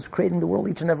God is creating the world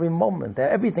each and every moment.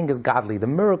 Everything is godly. The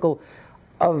miracle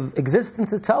of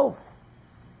existence itself.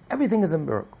 Everything is a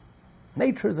miracle.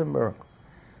 Nature is a miracle.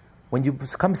 When you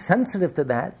become sensitive to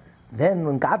that, then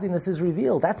when godliness is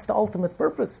revealed, that's the ultimate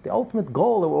purpose, the ultimate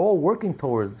goal that we're all working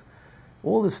towards.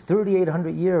 All this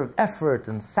 3,800 years of effort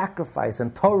and sacrifice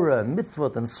and Torah and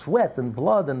mitzvot and sweat and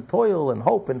blood and toil and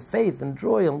hope and faith and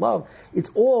joy and love, it's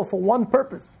all for one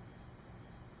purpose.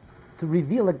 To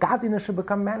reveal that godliness should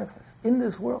become manifest in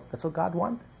this world. That's what God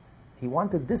wanted. He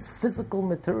wanted this physical,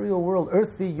 material world,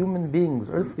 earthly human beings,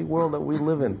 earthly world that we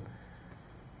live in,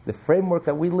 the framework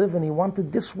that we live in, he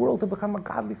wanted this world to become a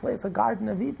godly place, a Garden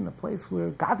of Eden, a place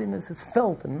where godliness is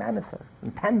felt and manifest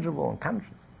and tangible and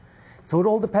conscious. So it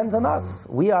all depends on us.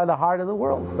 We are the heart of the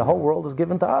world. The whole world is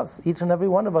given to us. Each and every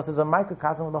one of us is a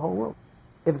microcosm of the whole world.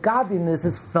 If godliness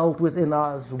is felt within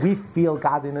us, we feel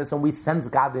godliness and we sense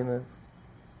godliness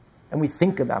and we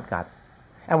think about godliness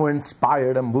and we're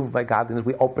inspired and moved by godliness,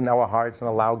 we open our hearts and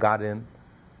allow God in,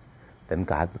 then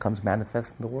God becomes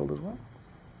manifest in the world as well.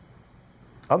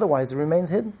 Otherwise, it remains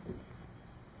hidden.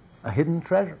 A hidden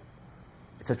treasure.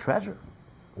 It's a treasure.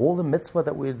 All the mitzvah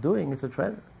that we're doing is a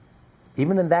treasure.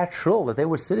 Even in that shul that they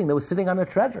were sitting on a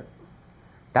treasure.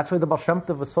 That's why the Baal Shem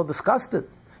Tov was so disgusted.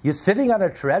 You're sitting on a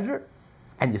treasure,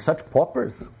 and you're such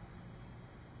paupers.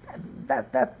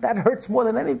 That hurts more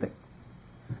than anything.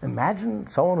 Imagine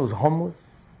someone who's homeless,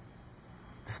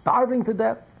 starving to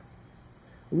death,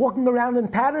 walking around in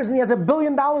tatters, and he has $1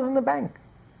 billion in the bank.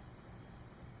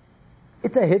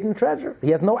 It's a hidden treasure.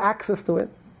 He has no access to it.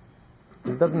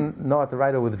 He doesn't know how to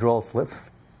write a withdrawal slip.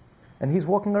 And he's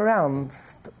walking around.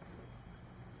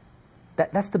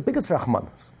 That's the biggest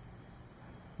rachmanis.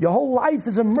 Your whole life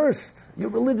is immersed. You're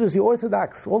religious, you're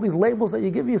orthodox, all these labels that you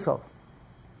give yourself.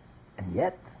 And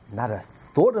yet, not a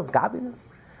thought of godliness,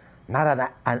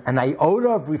 not an iota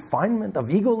of refinement, of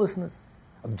egolessness,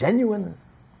 of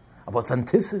genuineness, of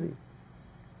authenticity,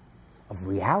 of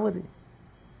reality.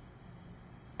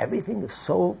 Everything is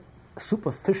so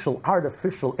superficial,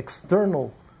 artificial,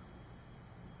 external.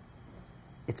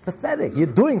 It's pathetic. You're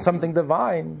doing something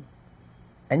divine,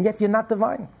 and yet you're not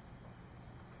divine.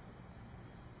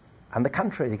 On the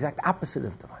contrary, the exact opposite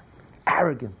of divine.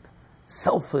 Arrogant,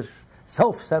 selfish,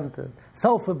 self-centered,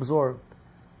 self-absorbed.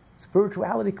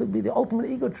 Spirituality could be the ultimate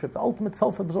ego trip, the ultimate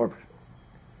self-absorption.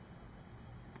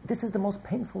 This is the most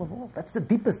painful of all. That's the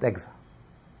deepest exile.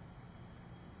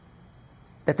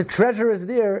 That the treasure is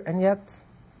there, and yet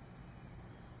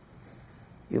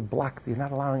you're blocked, you're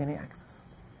not allowing any access.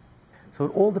 So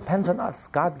it all depends on us.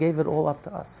 God gave it all up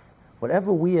to us.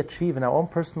 Whatever we achieve in our own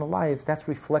personal lives, that's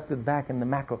reflected back in the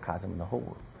macrocosm, in the whole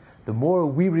world. The more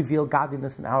we reveal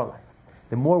godliness in our life,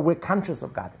 the more we're conscious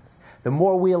of godliness, the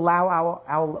more we allow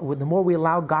the more we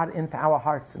allow God into our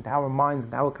hearts, into our minds,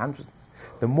 into our consciousness,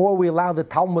 the more we allow the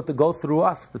Talmud to go through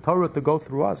us, the Torah to go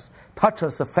through us, touch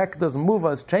us, affect us, move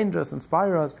us, change us,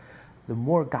 inspire us, the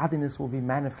more godliness will be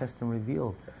manifest and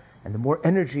revealed. And the more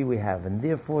energy we have, and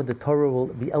therefore the Torah will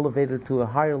be elevated to a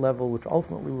higher level, which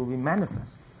ultimately will be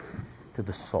manifest to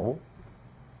the soul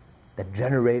that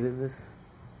generated this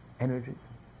energy,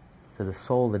 to the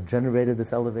soul that generated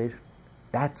this elevation.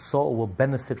 That soul will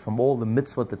benefit from all the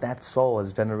mitzvot that soul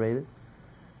has generated,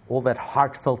 all that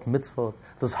heartfelt mitzvot,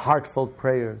 those heartfelt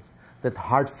prayers, that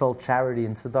heartfelt charity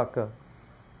and tzedakah,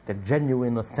 that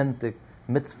genuine, authentic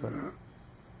mitzvah.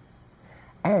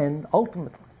 And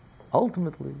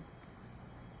ultimately,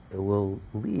 it will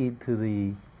lead to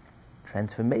the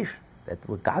transformation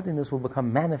that godliness will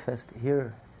become manifest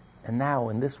here and now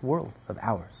in this world of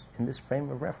ours, in this frame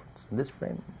of reference,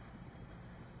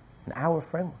 in our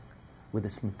framework, where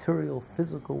this material,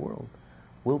 physical world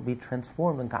will be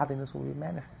transformed and godliness will be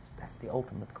manifest. That's the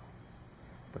ultimate goal.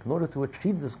 But in order to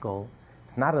achieve this goal,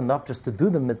 it's not enough just to do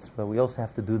the mitzvah. We also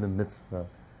have to do the mitzvah.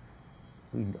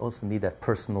 We also need that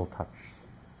personal touch,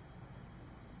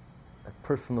 that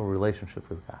personal relationship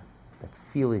with God, that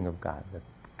feeling of God, that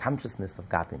consciousness of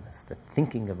godliness, that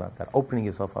thinking about that, opening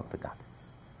yourself up to godliness.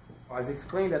 As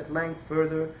explained at length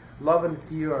further, love and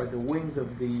fear are the wings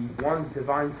of the one's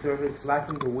divine service.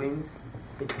 Lacking the wings,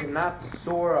 it cannot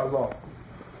soar aloft.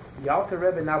 The Alter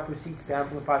Rebbe now proceeds to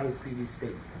amplify his previous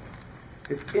statement.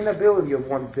 This inability of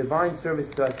one's divine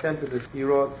service to ascend to the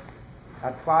Sefirot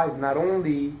applies not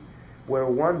only where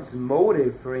one's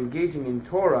motive for engaging in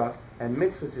Torah and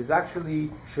mitzvahs is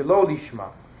actually shelo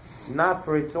lishma, not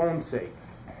for its own sake,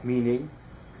 meaning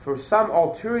for some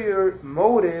ulterior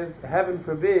motive, heaven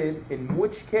forbid, in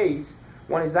which case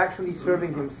one is actually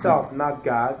serving himself, not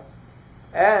God,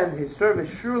 and his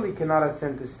service surely cannot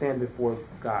ascend to stand before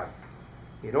God.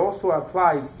 It also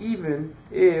applies even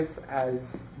if,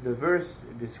 as the verse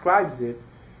describes it,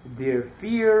 their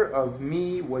fear of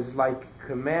me was like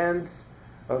commands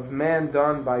of man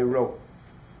done by rote,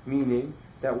 meaning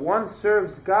that one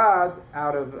serves God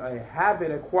out of a habit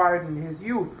acquired in his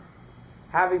youth,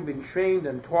 having been trained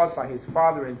and taught by his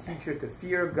father and teacher to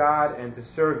fear God and to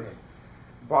serve him.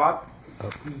 But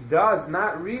he does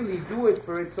not really do it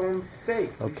for its own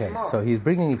sake. Okay, so he's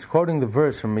quoting the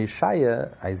verse from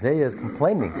Isaiah. Isaiah is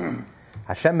complaining.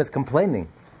 Hashem is complaining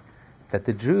that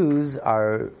the Jews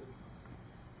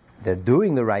they're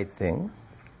doing the right thing,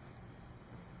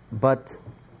 but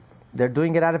they're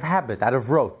doing it out of habit, out of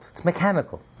rote. It's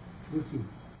mechanical.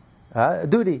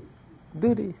 Duty.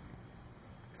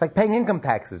 It's like paying income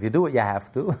taxes. You do what you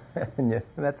have to, and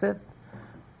that's it.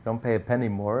 You don't pay a penny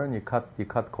more, and you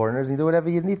cut corners, and you do whatever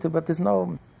you need to. But there's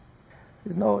no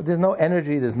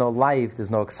energy, there's no life,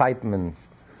 there's no excitement.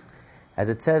 As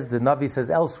it says, the Navi says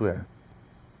elsewhere,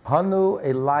 Hanu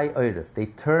elai oiref. They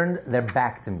turned their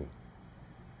back to me.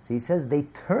 So he says they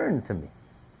turned to me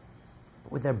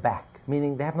with their back,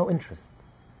 meaning they have no interest.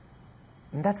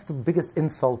 And that's the biggest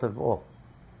insult of all.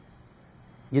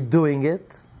 You're doing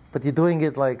it, but you're doing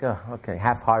it like, okay,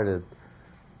 half-hearted.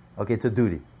 Okay, it's a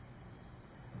duty.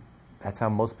 That's how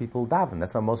most people daven.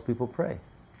 That's how most people pray.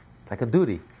 It's like a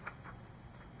duty.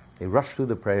 They rush through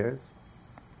the prayers,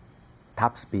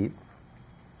 top speed.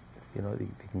 You know, they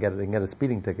can get a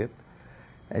speeding ticket,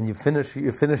 and you finish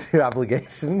your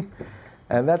obligation,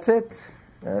 and that's it.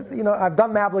 You know, I've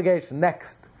done my obligation.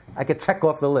 Next, I could check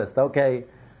off the list. Okay,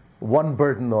 one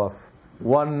burden off,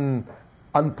 one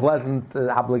unpleasant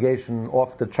obligation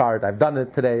off the chart. I've done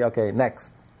it today. Okay,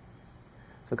 next.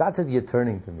 So God says, you're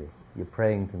turning to me, you're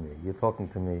praying to me, you're talking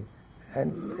to me,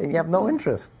 and you have no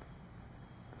interest.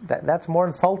 That's more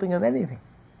insulting than anything.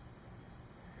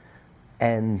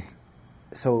 And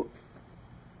so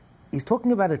he's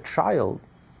talking about a child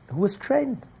who was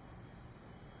trained.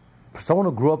 For someone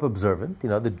who grew up observant, you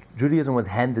know, the Judaism was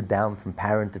handed down from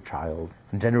parent to child,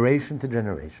 from generation to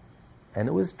generation. And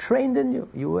it was trained in you.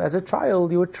 You, as a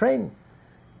child, you were trained.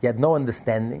 You had no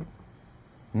understanding,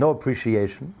 no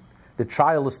appreciation. The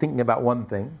child is thinking about one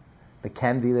thing, the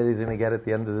candy that he's going to get at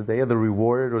the end of the day, or the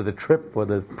reward, or the trip, or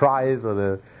the prize, or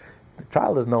the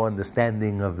child has no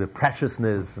understanding of the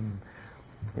preciousness. And,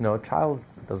 you know, a child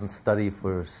doesn't study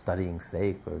for studying's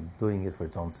sake or doing it for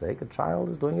its own sake. A child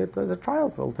is doing it as a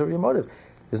child for ulterior motives.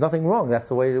 There's nothing wrong. That's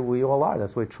the way we all are.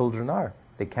 That's the way children are.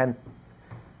 They can't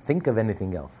think of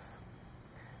anything else.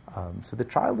 So the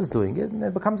child is doing it, and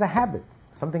it becomes a habit,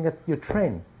 something that you're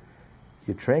trained.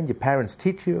 You're trained, your parents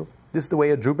teach you. This is the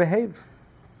way a Jew behaves.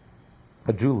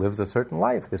 A Jew lives a certain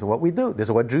life. This is what we do. This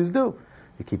is what Jews do.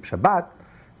 You keep Shabbat,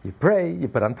 you pray, you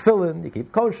put on tefillin, you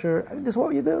keep kosher. I mean, this is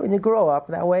what you do, and you grow up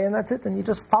that way, and that's it. And you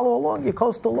just follow along, you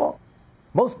coast along.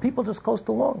 Most people just coast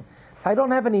along. I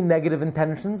don't have any negative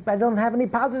intentions, but I don't have any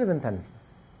positive intentions.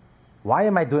 Why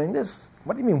am I doing this?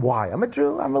 What do you mean, why? I'm a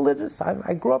Jew, I'm religious,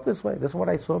 I grew up this way. This is what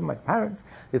I saw in my parents,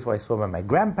 this is what I saw by my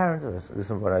grandparents, this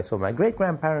is what I saw my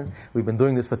great-grandparents. We've been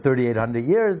doing this for 3,800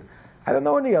 years. I don't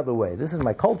know any other way. This is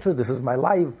my culture, this is my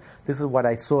life, this is what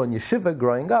I saw in yeshiva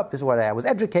growing up, this is what I was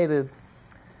educated.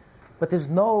 But there's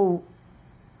no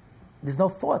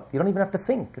thought. You don't even have to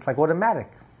think. It's like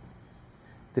automatic.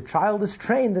 The child is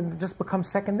trained and it just becomes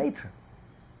second nature.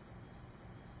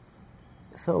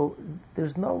 So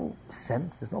there's no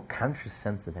sense, there's no conscious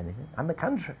sense of anything. On the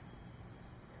contrary,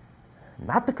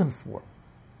 not to conform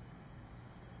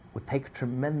would take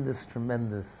tremendous,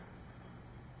 tremendous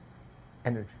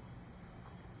energy.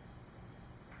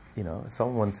 You know,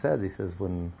 someone once said, he says,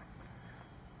 when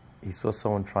he saw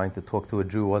someone trying to talk to a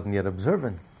Jew who wasn't yet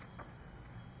observant,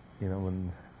 you know,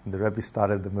 when the Rebbe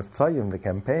started the Mivtzayim, the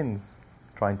campaigns,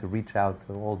 trying to reach out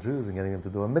to all Jews and getting them to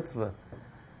do a mitzvah.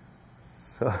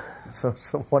 So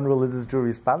one religious Jew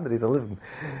responded. He said, listen,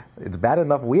 it's bad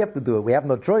enough we have to do it. We have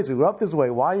no choice. We grew up this way.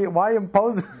 Why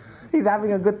impose? He's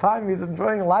having a good time. He's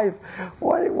enjoying life.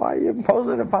 Why are you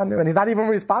imposing it upon him? And he's not even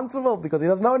responsible because he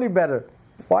doesn't know any better.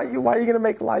 Why are you going to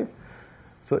make life?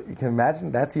 So you can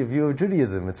imagine that's your view of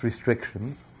Judaism. It's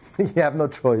restrictions. You have no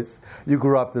choice. You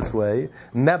grew up this way.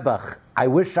 Nebuch, I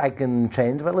wish I can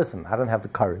change, but listen, I don't have the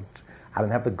courage. I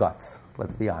don't have the guts,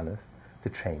 let's be honest, to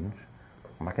change.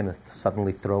 I'm not going to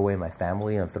suddenly throw away my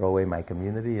family and throw away my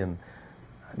community. And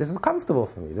this is comfortable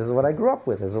for me. This is what I grew up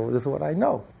with. This is what I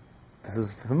know. This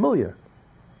is familiar.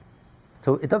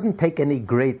 So it doesn't take any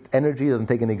great energy. It doesn't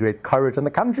take any great courage. On the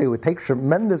contrary, it would take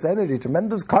tremendous energy,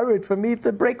 tremendous courage for me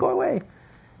to break away.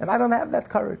 And I don't have that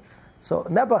courage. So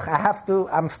Nebuch,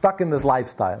 I'm stuck in this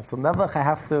lifestyle. So Nebuch, I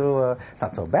have to, it's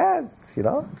not so bad, you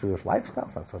know, Jewish lifestyle,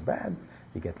 it's not so bad.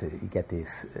 You get to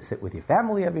sit with your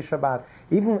family every Shabbat.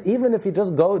 Even if you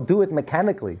just go do it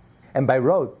mechanically and by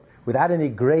rote, without any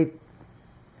great,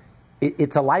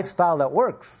 it's a lifestyle that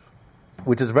works,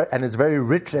 which is and it's very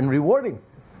rich and rewarding.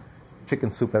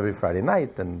 Chicken soup every Friday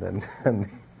night, and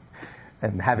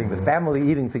having the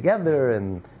family eating together,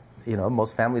 and you know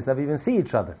most families never even see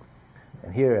each other.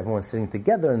 And here everyone's sitting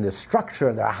together, and there's structure,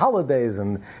 and there are holidays,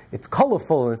 and it's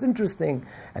colorful, and it's interesting,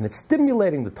 and it's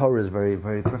stimulating. The Torah is very,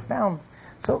 very profound.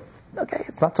 So, okay,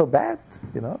 it's not so bad,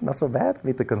 you know, not so bad for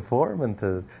me to conform and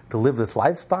to live this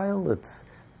lifestyle.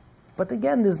 But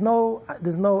again, there's no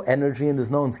energy and there's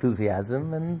no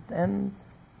enthusiasm and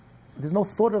there's no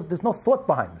thought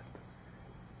behind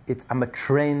it. I'm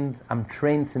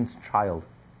trained since child.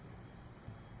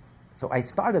 So I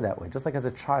started that way, just like as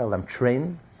a child, I'm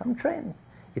trained.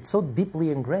 It's so deeply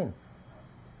ingrained.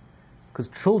 Because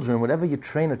children, whenever you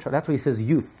train a child, that's why he says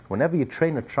youth. Whenever you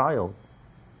train a child,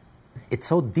 it's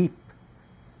so deep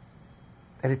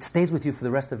that it stays with you for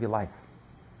the rest of your life.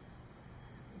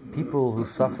 People who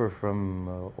suffer from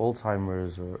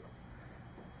Alzheimer's, or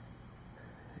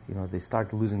you know, they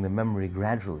start losing their memory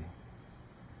gradually,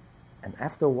 and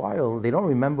after a while, they don't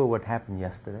remember what happened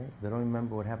yesterday. They don't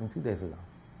remember what happened 2 days ago.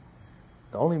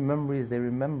 The only memories they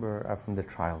remember are from their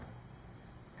childhood.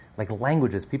 like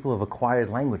languages. People have acquired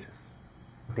languages.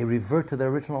 They revert to their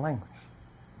original language.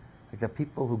 Like the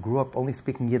people who grew up only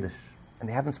speaking Yiddish, and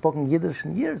they haven't spoken Yiddish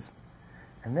in years.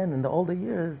 And then in the older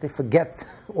years, they forget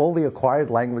all the acquired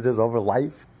languages over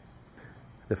life,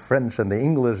 the French and the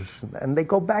English, and they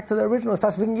go back to their original and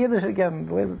start speaking Yiddish again,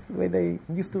 the way they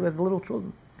used to as little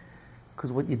children.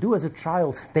 Because what you do as a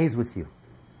child stays with you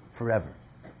forever.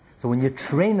 So when you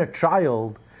train a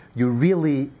child, you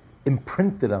really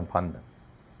imprint it upon them.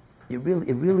 It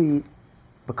really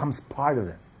becomes part of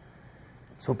them.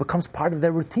 So it becomes part of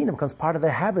their routine, it becomes part of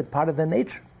their habit, part of their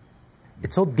nature.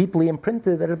 It's so deeply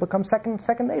imprinted that it becomes second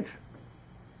nature.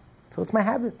 So it's my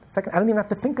habit. I don't even have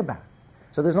to think about it.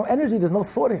 So there's no energy, there's no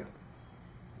thought here.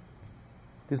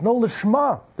 There's no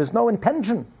lishma, there's no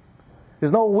intention,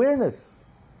 there's no awareness,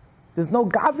 there's no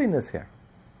godliness here.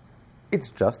 It's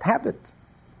just habit.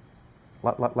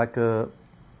 Like an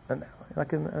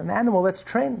animal that's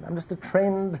trained.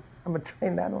 I'm a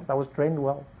trained animal. I was trained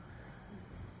well.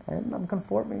 And I'm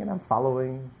conforming and I'm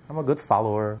following. I'm a good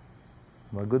follower.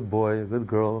 I'm a good boy, a good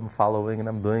girl. I'm following and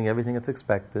I'm doing everything that's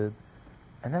expected.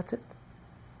 And that's it.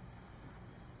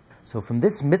 So from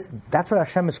this mitzvah, that's what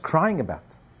Hashem is crying about.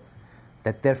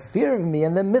 That their fear of me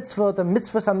and their mitzvot, the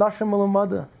mitzvahs anashim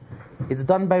ulumada, it's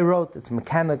done by rote, it's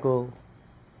mechanical.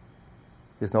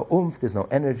 There's no oomph, there's no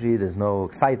energy, there's no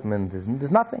excitement, there's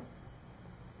nothing.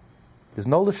 There's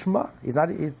no lishma.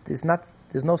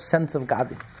 There's no sense of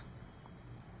godliness.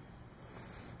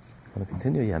 I'm going to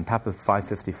continue here on top of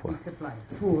 554.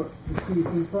 For it is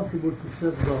impossible to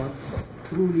serve God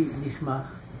truly nishmach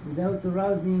without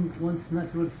arousing one's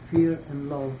natural fear and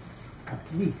love, at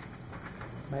least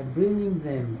by bringing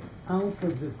them out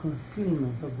of the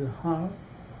concealment of the heart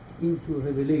into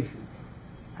revelation,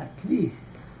 at least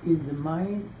in the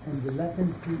mind and the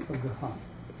latency of the heart.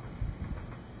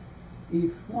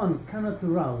 If one cannot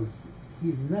arouse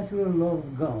his natural love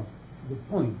of God to the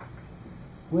point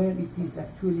where it is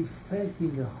actually felt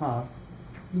in the heart,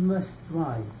 he must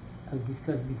try, as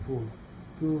discussed before,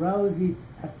 to arouse it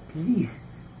at least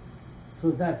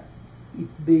so that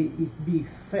it be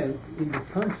felt in the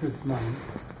conscious mind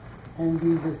and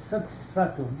in the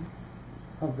substratum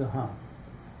of the heart.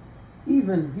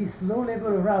 Even this low-level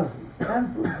arousal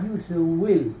can produce a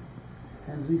will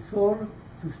and resolve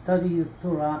to study the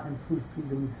Torah and fulfill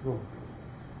the mitzvot.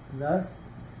 Thus,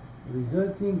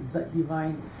 resulting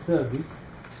divine service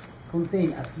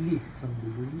contain at least some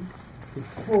degree the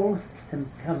force and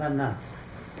kavanah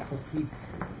of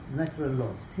its natural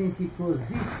law, since it was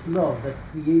this law that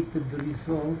created the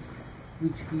resolve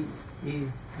which he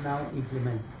is now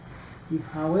implementing. If,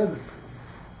 however,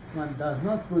 one does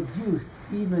not produce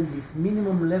even this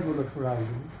minimum level of arousal,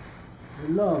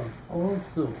 the love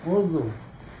also, although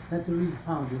naturally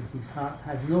found in his heart,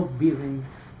 has no bearing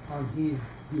on his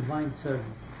divine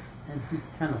service, and he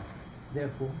cannot,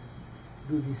 therefore,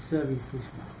 do this service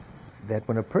lishma. That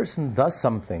when a person does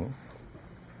something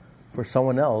for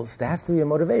someone else, there has to be a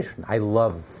motivation. I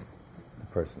love the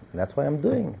person, and that's why I'm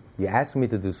doing it. You ask me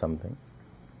to do something.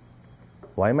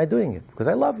 Why am I doing it? Because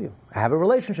I love you. I have a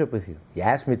relationship with you. You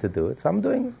asked me to do it, so I'm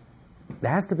doing it.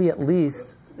 There has to be at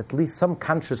least some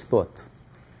conscious thought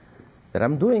that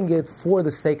I'm doing it for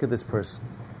the sake of this person.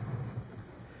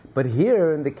 But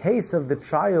here, in the case of the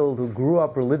child who grew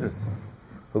up religious,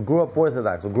 who grew up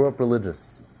Orthodox, who grew up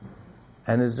religious,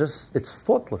 and it's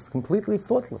thoughtless, completely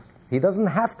thoughtless. He doesn't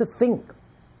have to think.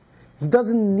 He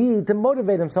doesn't need to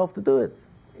motivate himself to do it.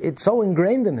 It's so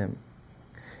ingrained in him.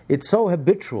 It's so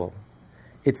habitual.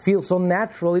 It feels so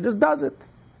natural, he just does it.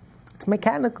 It's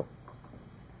mechanical.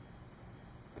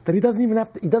 That he doesn't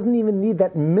even need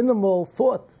that minimal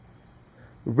thought.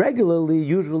 Regularly,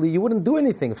 usually, you wouldn't do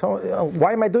anything. If someone,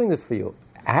 why am I doing this for you?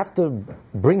 I have to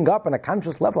bring up on a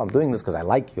conscious level, I'm doing this because I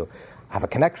like you. I have a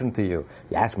connection to you.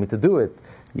 You asked me to do it.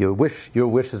 Your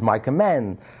wish is my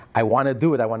command. I want to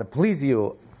do it. I want to please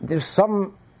you. There's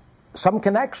some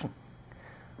connection.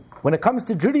 When it comes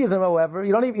to Judaism, however,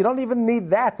 you don't even need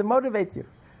that to motivate you.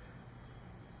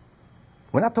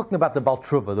 We're not talking about the Baal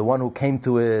Tshuva, the one who came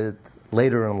to it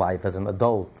later in life as an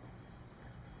adult.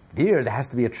 There has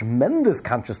to be a tremendous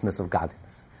consciousness of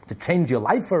godliness to change your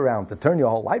life around, to turn your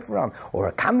whole life around, or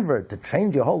a convert to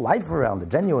change your whole life around, a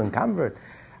genuine convert.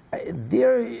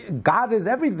 There, God is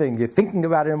everything. You're thinking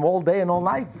about Him all day and all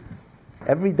night.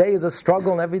 Every day is a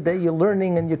struggle, and every day you're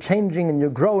learning and you're changing and you're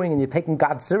growing and you're taking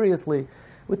God seriously.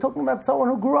 We're talking about someone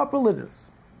who grew up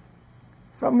religious.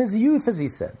 From his youth, as he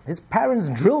said. His parents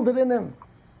drilled it in him.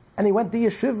 And he went to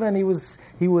yeshiva and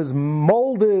he was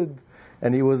molded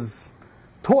and he was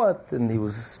taught and he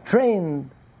was trained.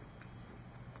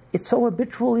 It's so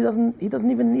habitual, he doesn't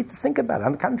even need to think about it.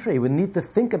 On the contrary, he would need to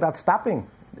think about stopping.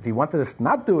 If he wanted to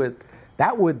not do it,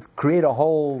 that would create a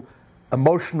whole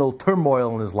emotional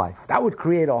turmoil in his life. That would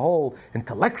create a whole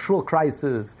intellectual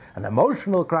crisis, an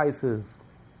emotional crisis.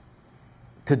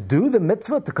 To do the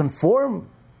mitzvah, to conform,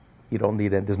 you don't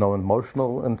need it. There's no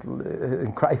emotional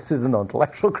crisis and no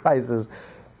intellectual crisis.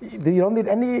 You don't need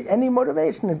any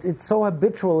motivation. It's so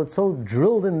habitual. It's so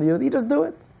drilled in you. You just do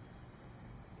it.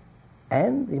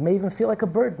 And you may even feel like a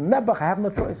burden. Nebuch, I have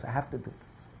no choice. I have to do this.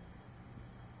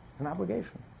 It's an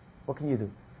obligation. What can you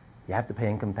do? You have to pay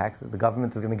income taxes. The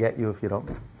government is going to get you if you don't.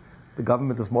 The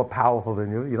government is more powerful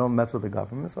than you. You don't mess with the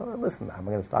government. So listen, I'm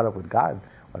going to start up with God.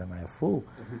 What am I, a fool?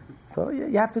 So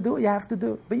you have to do what you have to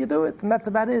do. But you do it, and that's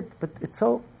about it. But it's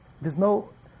so, there's no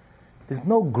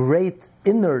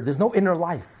inner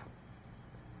life.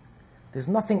 There's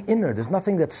nothing inner. There's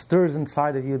nothing that stirs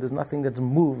inside of you. There's nothing that's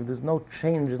moved. There's no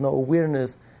change. There's no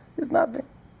awareness. There's nothing.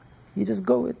 You just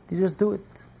go it. You just do it.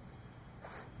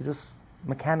 You're just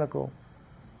mechanical,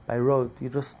 by road. You're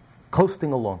just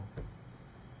coasting along.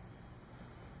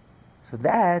 So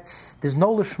there's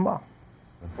no lishma.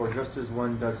 For just as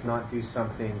one does not do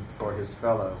something for his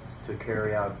fellow to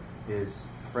carry out his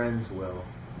friend's will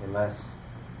unless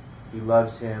he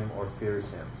loves him or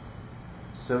fears him,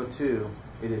 so too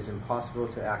it is impossible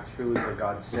to act truly for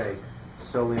God's sake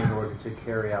solely in order to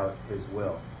carry out his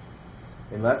will,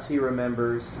 unless he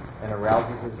remembers and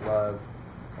arouses his love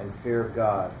and fear of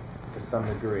God to some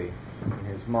degree in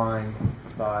his mind,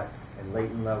 thought, and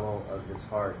latent level of his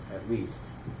heart at least,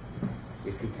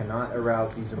 if he cannot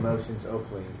arouse these emotions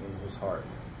openly in his heart.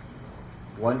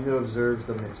 One who observes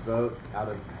the mitzvot out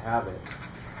of habit,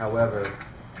 however,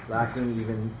 lacking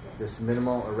even this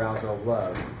minimal arousal of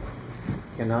love,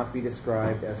 cannot be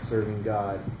described as serving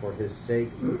God for his sake,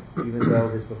 even though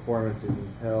his performance is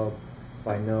impelled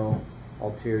by no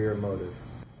ulterior motive.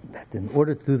 That in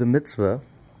order to do the mitzvah,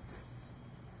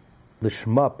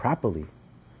 lishma properly,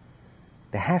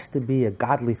 there has to be a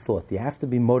godly thought. You have to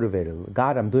be motivated.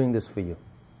 God, I'm doing this for you.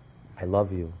 I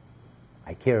love you.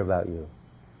 I care about you.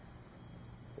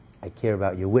 I care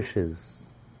about your wishes.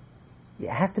 It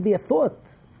has to be a thought.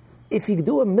 If you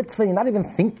do a mitzvah, you're not even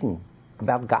thinking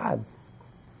about God.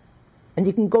 And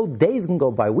you can go, days can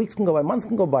go by, weeks can go by, months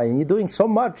can go by, and you're doing so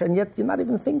much, and yet you're not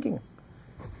even thinking.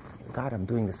 God, I'm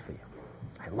doing this for you.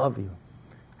 I love you.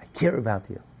 I care about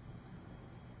you.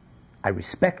 I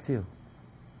respect you.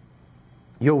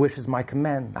 Your wish is my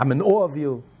command. I'm in awe of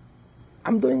you.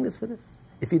 I'm doing this for this.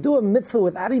 If you do a mitzvah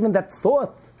without even that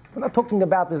thought, we're not talking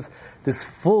about this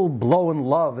full-blown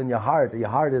love in your heart. Your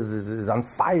heart is on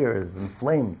fire, is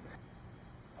inflamed.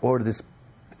 Or this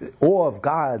awe of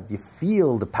God, you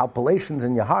feel the palpitations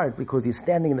in your heart because you're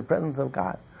standing in the presence of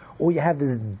God. Or you have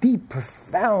this deep,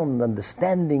 profound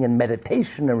understanding and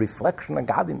meditation and reflection on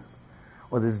godliness.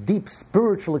 Or this deep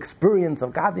spiritual experience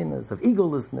of godliness, of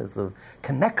egolessness, of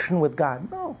connection with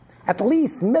God. No. At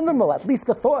least, minimal, at least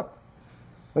a thought.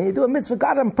 When you do a mitzvah,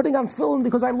 God, I'm putting on tefillin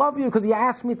because I love you, because you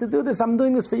asked me to do this. I'm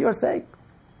doing this for your sake.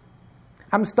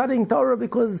 I'm studying Torah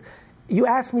because you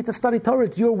asked me to study Torah.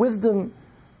 It's your wisdom.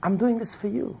 I'm doing this for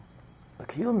you. But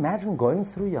can you imagine going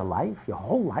through your life, your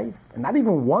whole life, and not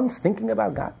even once thinking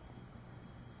about God?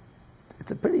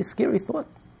 It's a pretty scary thought.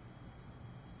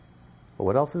 But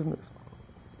what else is this?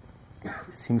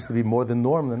 It seems to be more the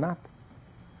norm than not.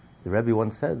 The Rebbe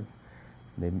once said,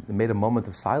 they made a moment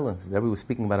of silence. The Rebbe was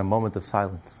speaking about a moment of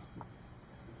silence.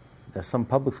 There's some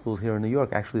public schools here in New York,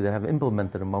 actually, that have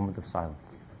implemented a moment of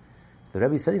silence. The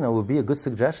Rebbe said, it would be a good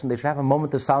suggestion. They should have a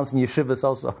moment of silence in yeshivas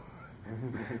also.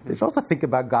 They should also think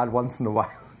about God once in a while.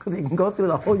 Because you can go through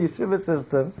the whole yeshiva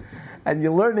system, and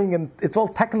you're learning, and it's all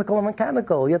technical and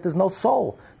mechanical, yet there's no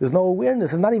soul. There's no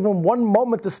awareness. There's not even one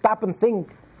moment to stop and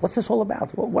think, what's this all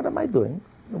about? What am I doing?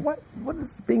 What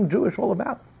is being Jewish all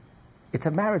about? It's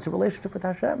a marriage, a relationship with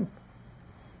Hashem.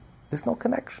 There's no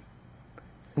connection.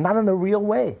 Not in a real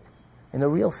way, in a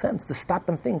real sense, to stop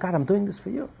and think, God, I'm doing this for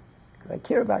you. Because I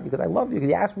care about you, because I love you, because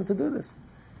you asked me to do this.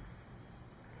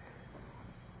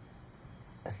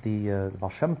 As the Baal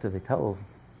Shem Tov, they tell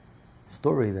a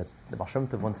story that the Baal Shem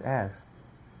Tov once asked,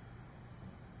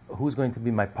 who's going to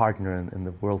be my partner in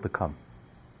the world to come?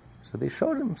 So they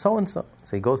showed him so-and-so.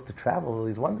 So he goes to travel.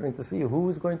 He's wondering to see who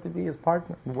is going to be his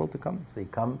partner in the world to come. So he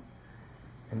comes,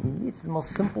 and he meets the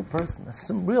most simple person,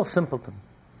 a real simpleton.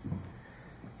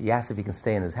 He asks if he can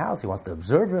stay in his house. He wants to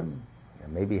observe him.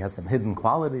 And maybe he has some hidden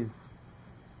qualities.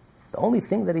 The only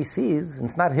thing that he sees, and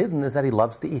it's not hidden, is that he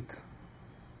loves to eat.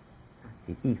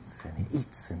 He eats, and he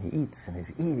eats, and he eats, and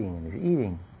he's eating, and he's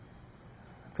eating.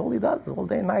 That's all he does, all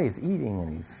day and night. He's eating,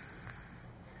 and he's...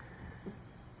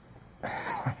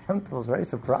 I was very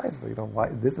surprised, why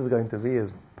this is going to be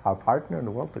our partner in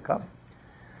the world to come.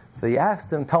 So he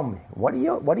asked him, tell me, what do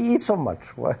you eat so much?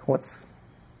 He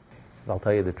says, I'll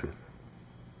tell you the truth.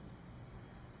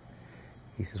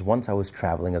 He says, once I was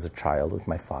traveling as a child with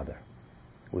my father.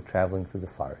 We were traveling through the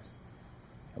forest.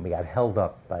 And we got held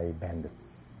up by bandits.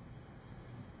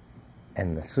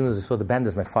 And as soon as I saw the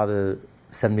bandits, my father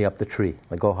sent me up the tree.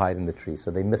 Like, go hide in the tree. So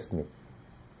they missed me.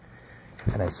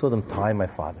 And I saw them tie my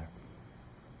father.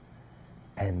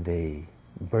 And they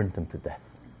burnt him to death,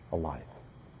 alive.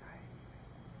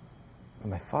 And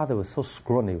my father was so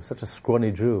scrawny, he was such a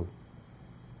scrawny Jew.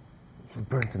 He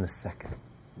burnt in a second.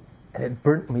 And it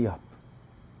burnt me up.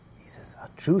 He says, a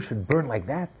Jew should burn like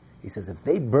that? He says, if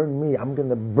they burn me, I'm going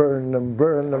to burn them.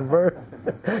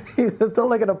 He says, don't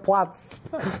look at the plots.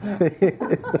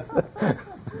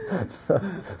 So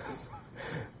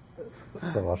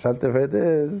Baal Shem Tov heard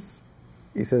this.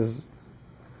 He says,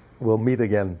 we'll meet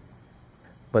again.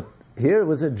 But here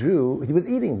was a Jew, he was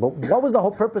eating, but what was the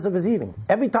whole purpose of his eating?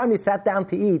 Every time he sat down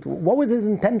to eat, what was his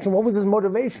intention? What was his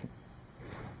motivation?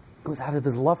 It was out of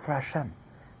his love for Hashem.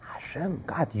 Hashem,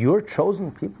 God, your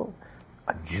chosen people,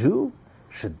 a Jew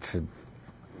should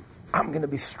I'm going to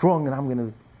be strong and I'm going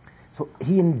to... So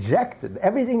he injected,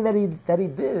 everything that he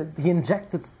did, he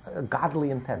injected a godly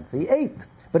intent. So he ate,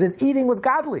 but his eating was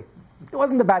godly. It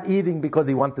wasn't about eating because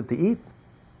he wanted to eat.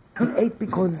 He ate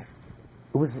because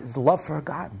it was his love for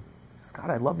God. He says, God,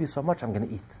 I love you so much, I'm going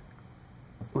to eat.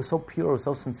 It was so pure, it was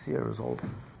so sincere, it was all...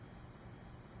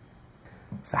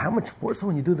 So how much more so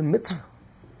when you do the mitzvah?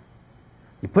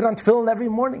 You put on tefillin every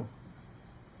morning.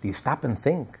 Do you stop and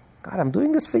think, God, I'm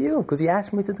doing this for you because you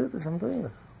asked me to do this, I'm doing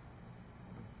this.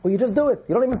 Or you just do it,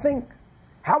 you don't even think.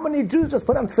 How many Jews just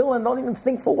put on tefillin and don't even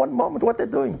think for one moment what they're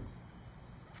doing?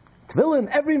 Tefillin,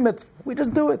 every mitzvah, we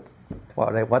just do it.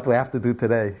 What do we have to do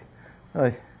today?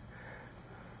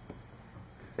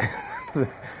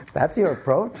 That's your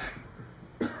approach?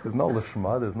 There's no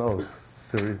lishma, there's no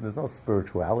serious, there's no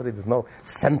spirituality, there's no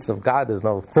sense of God, there's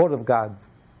no thought of God.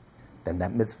 Then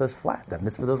that mitzvah is flat. That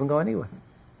mitzvah doesn't go anywhere.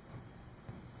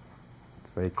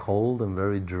 It's very cold and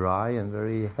very dry and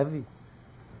very heavy.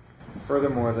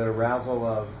 Furthermore, the arousal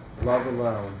of love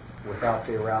alone, without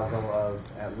the arousal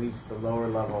of at least the lower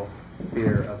level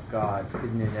fear of God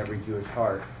hidden in every Jewish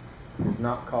heart, is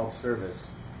not called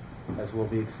service, as will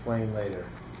be explained later.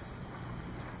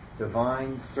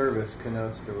 Divine service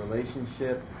connotes the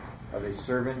relationship of a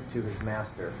servant to his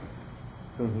master,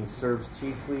 whom he serves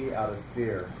chiefly out of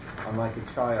fear, unlike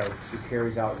a child who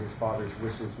carries out his father's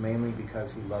wishes mainly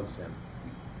because he loves him.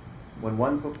 When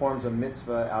one performs a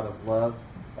mitzvah out of love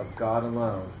of God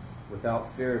alone,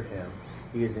 without fear of him,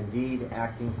 he is indeed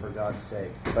acting for God's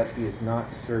sake, but he is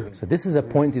not serving. So this is a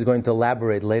point he's going to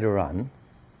elaborate later on,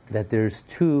 that there's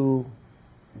two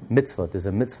mitzvot. There's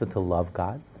a mitzvah to love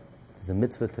God, there's a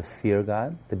mitzvah to fear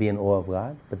God, to be in awe of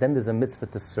God, but then there's a mitzvah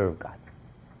to serve God.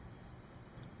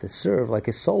 To serve, like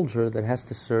a soldier that has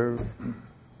to serve.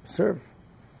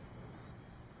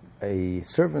 A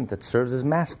servant that serves his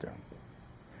master.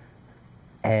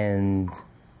 And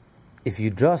if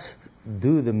you just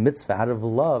do the mitzvah out of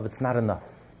love, it's not enough.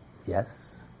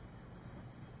 Yes,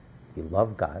 you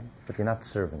love God, but you're not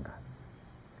serving God.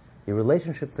 Your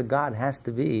relationship to God has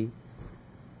to be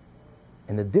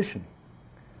in addition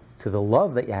to the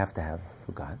love that you have to have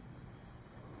for God.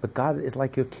 But God is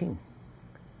like your king.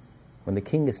 When the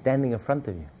king is standing in front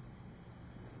of you,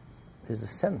 there's a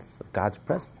sense of God's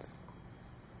presence.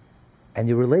 And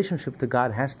your relationship to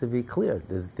God has to be clear.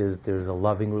 There's a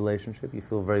loving relationship. You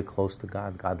feel very close to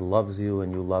God. God loves you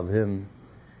and you love Him.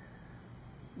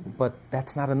 But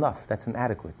that's not enough. That's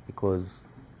inadequate, because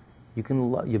you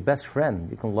can love your best friend.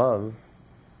 You can love,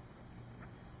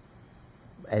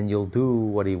 and you'll do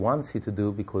what he wants you to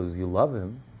do because you love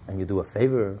him, and you do a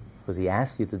favor because he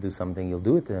asks you to do something. You'll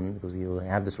do it to him because you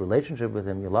have this relationship with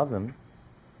him. You love him.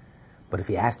 But if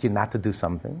he asked you not to do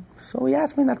something, so he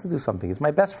asked me not to do something. He's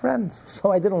my best friend,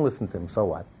 so I didn't listen to him. So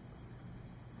what?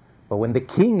 But when the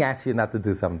king asks you not to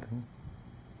do something,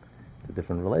 it's a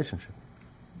different relationship.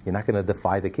 You're not going to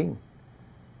defy the king.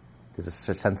 There's a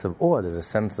sense of awe. There's a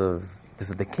sense of, this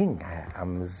is the king.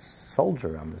 I'm his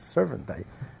soldier. I'm his servant.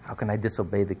 How can I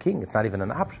disobey the king? It's not even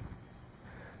an option.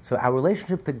 So our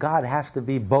relationship to God has to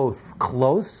be both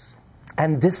close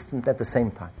and distant at the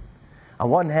same time. On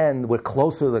one hand, we're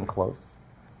closer than close.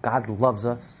 God loves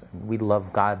us, and we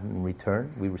love God in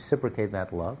return. We reciprocate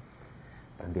that love.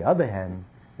 But on the other hand,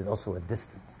 there's also a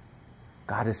distance.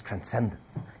 God is transcendent.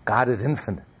 God is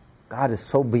infinite. God is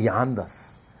so beyond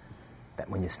us that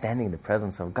when you're standing in the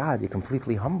presence of God, you're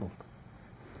completely humbled.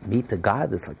 Me to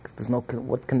God, it's like,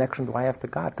 what connection do I have to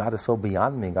God? God is so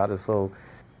beyond me. God is so,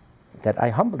 that I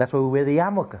humble. That's why we wear the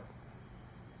yarmulke.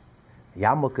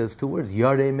 Yamuk is two words,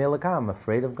 Yarei Melekah, I'm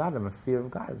afraid of God, I'm a fear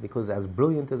of God. Because as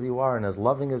brilliant as you are and as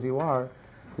loving as you are,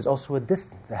 there's also a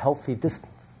distance, a healthy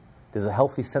distance. There's a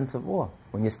healthy sense of awe.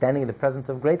 When you're standing in the presence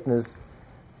of greatness,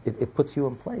 it puts you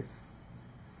in place.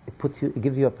 It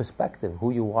gives you a perspective,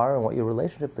 who you are and what your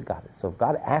relationship to God is. So if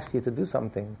God asks you to do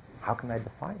something, how can I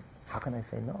defy it? How can I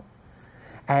say no?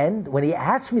 And when He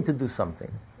asks me to do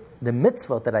something, the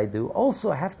mitzvot that I do,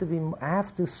 also I have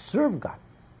to serve God.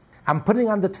 I'm putting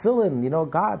on the tefillin,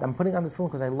 God, I'm putting on the tefillin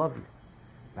because I love you.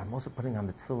 But I'm also putting on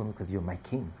the tefillin because you're my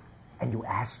king. And you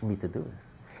asked me to do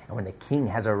this. And when the king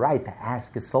has a right to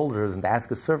ask his soldiers and to ask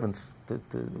his servants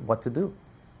what to do.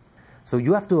 So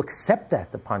you have to accept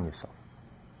that upon yourself.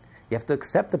 You have to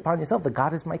accept upon yourself that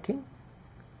God is my king.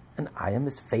 And I am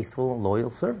his faithful and loyal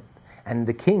servant. And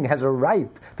the king has a right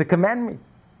to command me.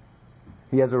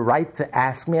 He has a right to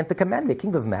ask me and to command me. A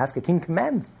king doesn't ask, a king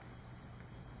commands.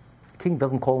 A king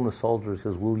doesn't call in the soldier and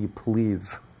says, will you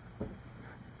please?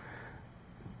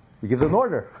 He gives an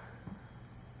order.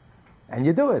 And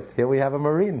you do it. Here we have a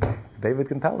Marine. David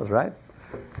can tell us, right?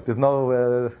 There's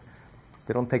no,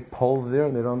 they don't take polls there,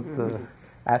 and they don't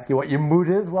ask you what your mood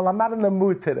is. Well, I'm not in the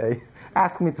mood today.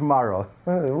 Ask me tomorrow.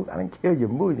 I don't care your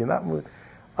mood. You're not mood.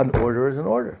 An order is an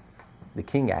order. The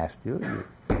king asked you.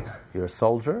 You're a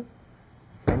soldier,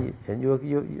 and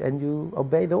you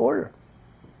obey the order.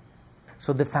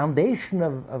 So the foundation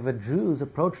of a Jew's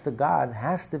approach to God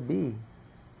has to be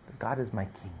that God is my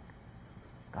king.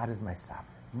 God is my sovereign,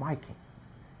 my king.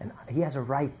 And he has a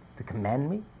right to command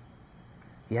me.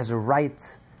 He has a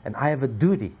right, and I have a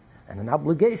duty and an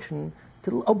obligation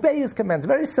to obey his commands.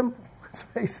 Very simple. It's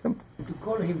very simple. To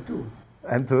call him too.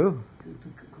 And to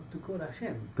call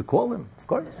Hashem. To call him, of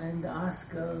course. And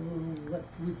ask what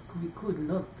we could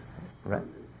not. Right.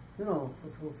 For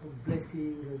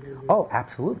blessing. Oh,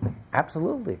 absolutely.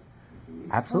 Absolutely.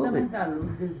 It's absolutely. Fundamental,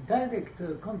 the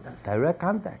direct contact. Direct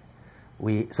contact.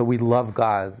 So we love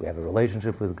God. We have a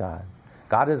relationship with God.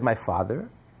 God is my Father,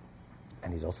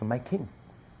 and He's also my King.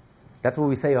 That's what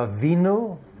we say,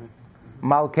 Avinu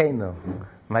Malkeinu.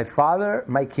 My Father,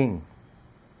 my King.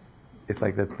 It's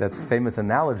like that famous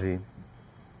analogy.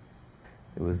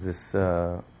 It was this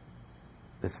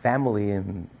family,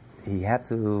 and he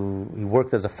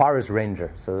worked as a forest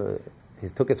ranger. So he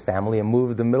took his family and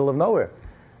moved in the middle of nowhere.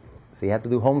 So he had to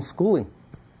do homeschooling.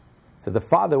 So the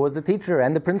father was the teacher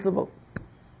and the principal.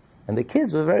 And the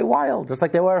kids were very wild. Just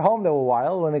like they were at home, they were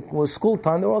wild. When it was school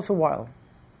time, they were also wild.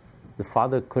 The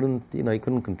father couldn't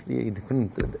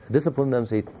discipline them,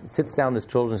 so he sits down with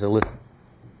his children and says, listen,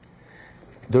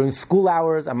 during school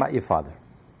hours, I'm not your father.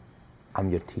 I'm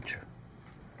your teacher.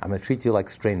 I'm going to treat you like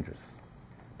strangers.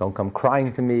 Don't come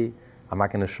crying to me. I'm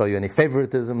not going to show you any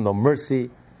favoritism, no mercy.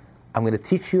 I'm going to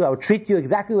teach you. I would treat you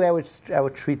exactly the way I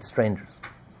would treat strangers.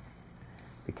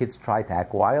 The kids try to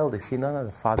act wild. They see, no,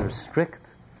 the father is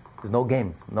strict. There's no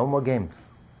games. No more games.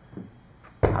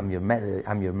 I'm your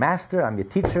master. I'm your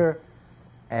teacher.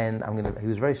 And he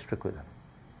was very strict with them.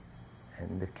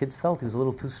 And the kids felt he was a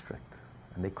little too strict.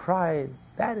 And they cried,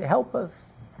 Daddy, help us.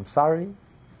 I'm sorry.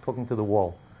 Talking to the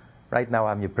wall. Right now,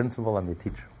 I'm your principal. I'm your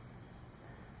teacher.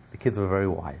 The kids were very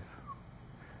wise.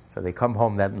 So they come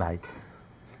home that night.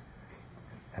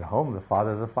 At home, the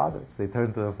father's a father. So they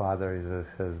turn to the father.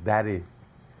 He says, Daddy,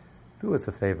 do us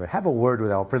a favor. Have a word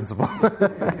with our principal.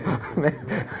 Maybe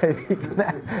you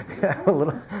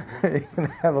can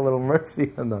have a little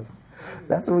mercy on us.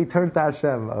 That's when we turn to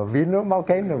Hashem. Avinu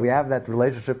Malkeinu. We have that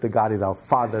relationship to God. He's our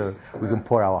Father. We can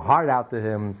pour our heart out to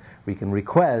Him. We can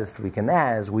request. We can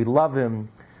ask. We love Him.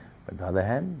 But on the other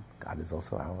hand, God is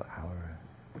also our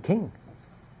King.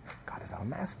 God is our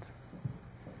Master.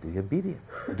 Be obedient.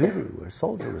 Duty. We're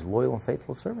soldiers. We're loyal and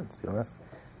faithful servants. You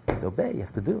have to obey. You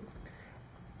have to do.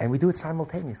 And we do it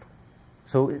simultaneously.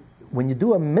 So when you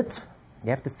do a mitzvah, you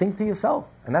have to think to yourself.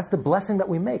 And that's the blessing that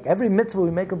we make. Every mitzvah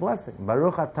we make a blessing.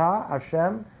 Baruch atah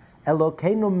Hashem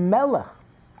Elokeinu melech.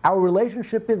 Our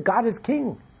relationship is God is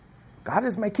king. God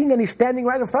is my king and He's standing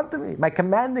right in front of me. My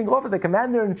commanding over the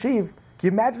commander-in-chief. Can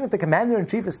you imagine if the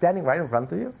commander-in-chief is standing right in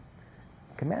front of you?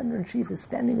 The commander-in-chief is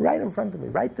standing right in front of me,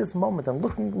 right this moment, and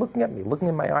looking at me, looking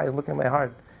in my eyes, looking in my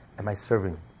heart. Am I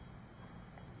serving?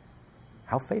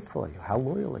 How faithful are you? How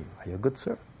loyal are you? Are you a good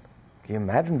servant? Can you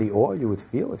imagine the awe you would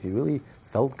feel if you really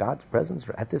felt God's presence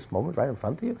at this moment right in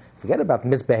front of you? Forget about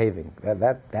misbehaving.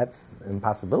 That's an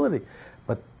impossibility.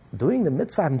 But doing the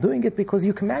mitzvah, I'm doing it because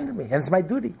you commanded me, and it's my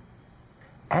duty.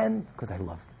 And because I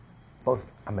love you. Both.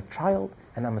 I'm a child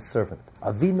and I'm a servant.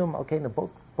 Avinu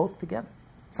Malkeinu, both together,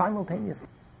 simultaneously.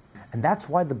 And that's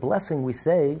why the blessing we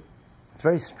say, it's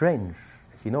very strange.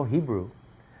 If you know Hebrew,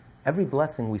 every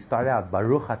blessing we start out,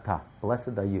 Baruch atah,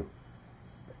 blessed are you.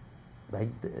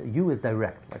 You is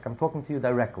direct, like I'm talking to you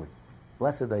directly.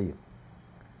 Blessed are you.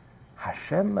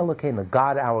 Hashem Elokeinu,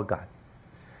 God our God.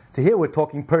 So here we're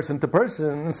talking person to person,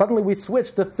 and suddenly we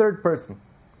switch to third person.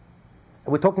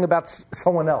 And we're talking about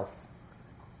someone else.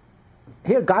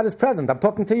 Here God is present, I'm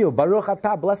talking to you. Baruch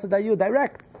atah, blessed are you,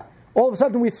 direct. All of a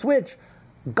sudden we switch.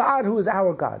 God who is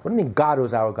our God. What do you mean God who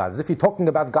is our God? As if you're talking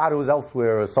about God who is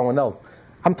elsewhere or someone else.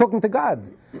 I'm talking to God.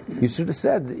 You should have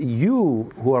said,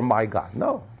 you who are my God.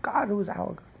 No, God who is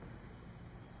our God.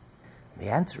 The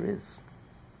answer is,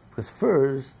 because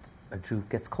first, a Jew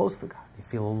gets close to God. You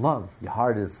feel a love. Your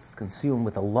heart is consumed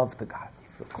with a love to God. You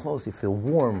feel close, you feel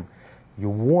warm. You're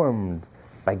warmed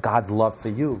by God's love for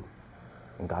you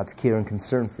and God's care and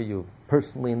concern for you,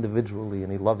 personally, individually,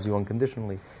 and He loves you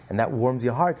unconditionally. And that warms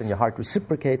your heart, and your heart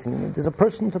reciprocates, and there's a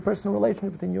person-to-person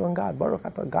relationship between you and God. Baruch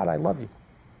atah, God, I love you.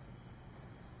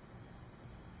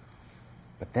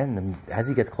 But then, as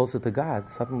you get closer to God,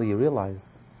 suddenly you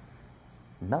realize,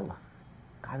 Melech,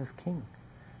 God is King.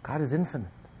 God is infinite.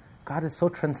 God is so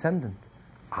transcendent.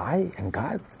 I and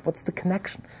God, what's the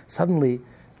connection? Suddenly,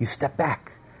 you step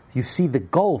back. You see the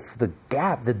gulf, the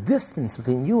gap, the distance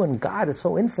between you and God is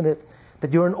so infinite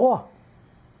that you're in awe.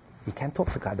 You can't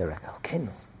talk to God directly. You're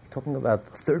talking about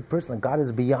a third person. God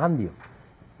is beyond you.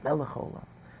 Melech Olam.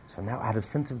 So now, out of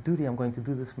sense of duty, I'm going to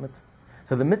do this mitzvah.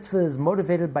 So the mitzvah is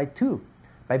motivated by two,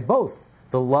 by both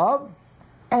the love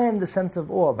and the sense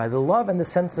of awe, by the love and the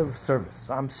sense of service.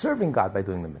 So I'm serving God by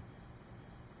doing the mitzvah.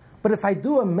 But if I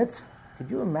do a mitzvah, could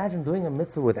you imagine doing a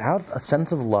mitzvah without a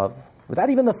sense of love, without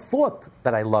even a thought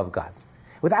that I love God,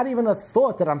 without even a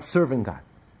thought that I'm serving God?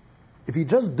 If you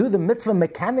just do the mitzvah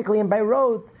mechanically and by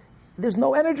rote, there's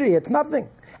no energy, it's nothing.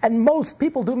 And most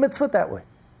people do mitzvah that way.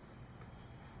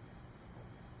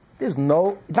 There's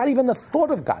not even a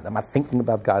thought of God. I'm not thinking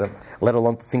about God, let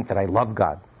alone think that I love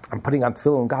God. I'm putting on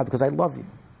tefillin, God, because I love you.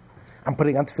 I'm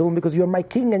putting on tefillin because you're my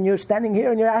king and you're standing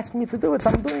here and you're asking me to do it, so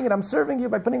I'm doing it. I'm serving you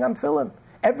by putting on tefillin.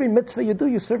 Every mitzvah you do,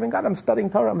 you're serving God. I'm studying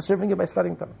Torah. I'm serving you by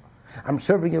studying Torah. I'm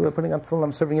serving you by putting on tefillin.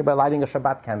 I'm serving you by lighting a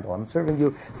Shabbat candle. I'm serving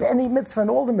you by any mitzvah and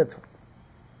all the mitzvah.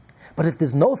 But if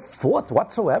there's no thought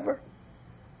whatsoever,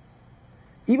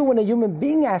 even when a human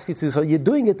being asks you to, so you're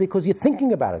doing it because you're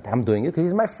thinking about it. I'm doing it because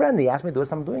he's my friend. He asked me to do it,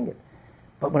 so I'm doing it.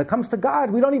 But when it comes to God,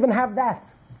 we don't even have that.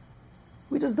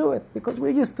 We just do it because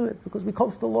we're used to it, because we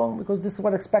coast along, because this is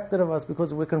what's expected of us,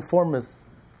 because we're conformists.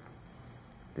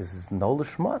 This is no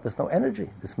lishma, there's no energy.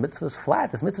 This mitzvah is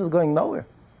flat, this mitzvah is going nowhere.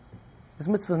 This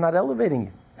mitzvah is not elevating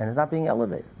you, and it's not being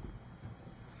elevated.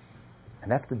 And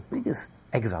that's the biggest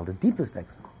exile, the deepest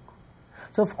exile.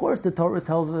 So of course the Torah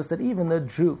tells us that even a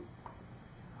Jew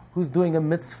who's doing a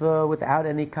mitzvah without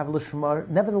any kavod lishma,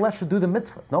 nevertheless should do the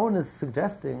mitzvah. No one is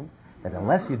suggesting that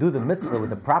unless you do the mitzvah with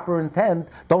the proper intent,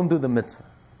 don't do the mitzvah.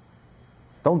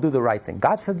 Don't do the right thing.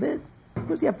 God forbid.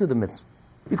 Because you have to do the mitzvah.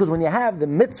 Because when you have the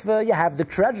mitzvah, you have the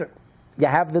treasure. You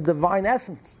have the divine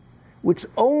essence, which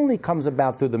only comes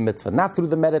about through the mitzvah, not through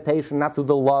the meditation, not through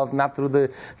the love, not through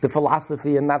the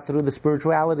philosophy, and not through the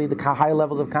spirituality, the high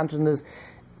levels of consciousness.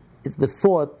 It's the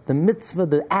thought, the mitzvah,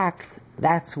 the act,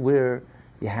 that's where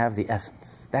you have the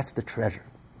essence. That's the treasure.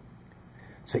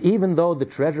 So even though the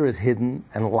treasure is hidden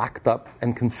and locked up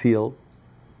and concealed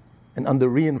and under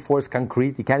reinforced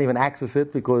concrete, you can't even access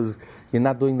it because you're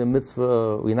not doing the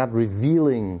mitzvah, you're not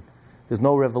revealing, there's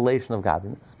no revelation of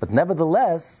godliness. But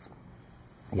nevertheless,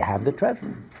 you have the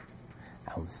treasure.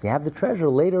 Now, once you have the treasure,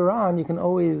 later on you can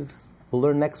always, we'll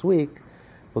learn next week,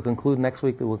 we'll conclude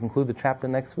the chapter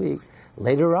next week.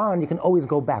 Later on you can always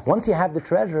go back. Once you have the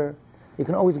treasure, you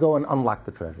can always go and unlock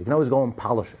the treasure. You can always go and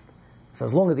polish it. So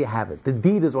as long as you have it, the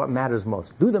deed is what matters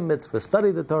most. Do the mitzvah,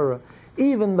 study the Torah,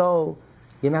 even though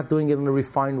you're not doing it in a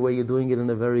refined way, you're doing it in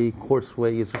a very coarse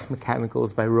way, it's just mechanical,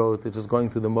 it's by rote, it's just going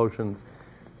through the motions.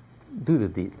 Do the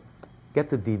deed. Get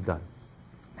the deed done.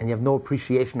 And you have no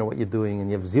appreciation of what you're doing, and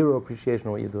you have zero appreciation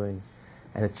of what you're doing.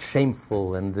 And it's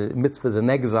shameful, and the mitzvah is in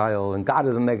exile, and God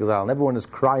is in exile, and everyone is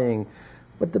crying.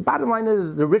 But the bottom line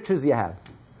is the riches you have.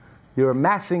 You're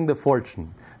amassing the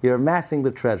fortune. You're amassing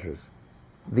the treasures.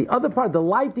 The other part, the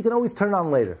light, you can always turn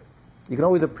on later. You can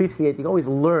always appreciate, you can always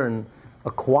learn,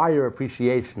 acquire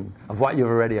appreciation of what you've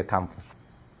already accomplished.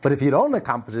 But if you don't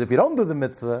accomplish it, if you don't do the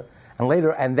mitzvah,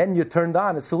 and then you're turned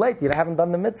on, it's too late, you haven't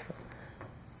done the mitzvah.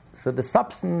 So the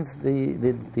substance,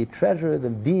 the treasure, the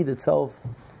deed itself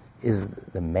is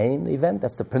the main event,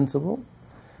 that's the principle,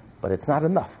 but it's not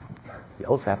enough. You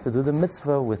also have to do the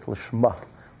mitzvah with lishma,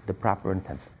 the proper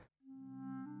intent.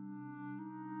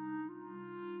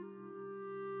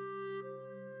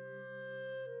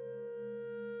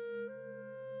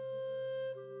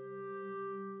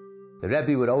 The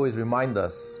Rebbe would always remind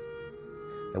us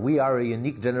that we are a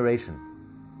unique generation.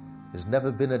 There's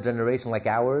never been a generation like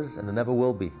ours, and there never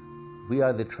will be. We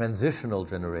are the transitional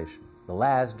generation, the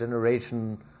last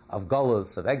generation of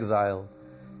Golus, of exile,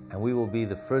 and we will be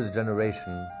the first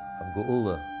generation of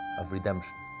Geula, of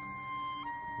redemption.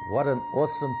 What an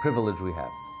awesome privilege we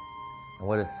have, and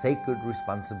what a sacred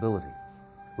responsibility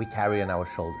we carry on our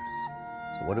shoulders.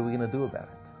 So what are we going to do about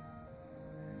it?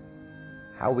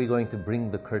 How are we going to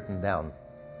bring the curtain down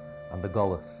on the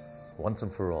Golus once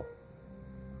and for all?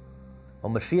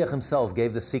 Well, Mashiach himself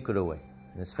gave the secret away.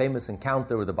 In his famous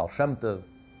encounter with the Baal Shem Tov,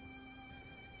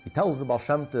 he tells the Baal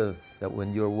Shem Tov that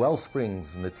when your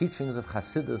wellsprings and the teachings of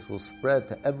Hasidus will spread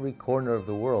to every corner of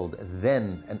the world,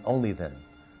 then and only then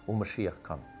will Mashiach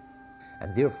come.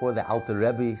 And therefore the Alter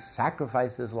Rebbe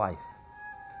sacrificed his life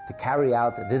to carry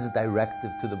out this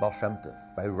directive to the Baal Shem Tov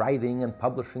by writing and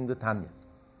publishing the Tanya.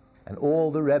 And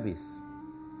all the Rebbes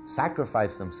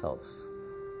sacrificed themselves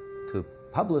to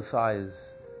publicize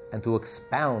and to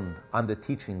expound on the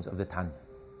teachings of the Tanya.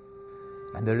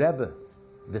 And the Rebbe,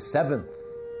 the seventh,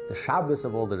 the Shabbos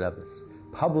of all the Rebbes,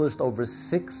 published over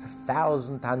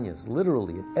 6,000 Tanyas,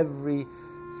 literally in every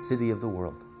city of the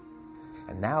world.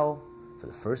 And now, for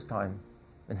the first time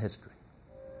in history,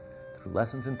 through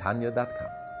lessonsintanya.com,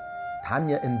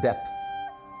 Tanya in Depth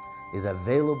is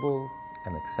available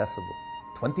and accessible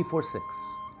 24/6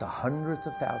 to hundreds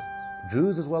of thousands,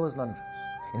 Jews as well as non-Jews,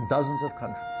 in dozens of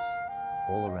countries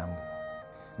all around the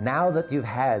world. Now that you've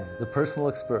had the personal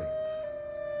experience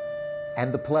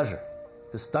and the pleasure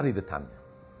to study the Tanya,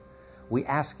 we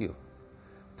ask you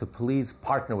to please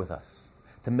partner with us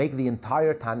to make the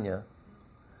entire Tanya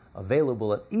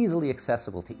available and easily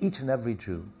accessible to each and every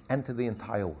Jew and to the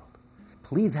entire world.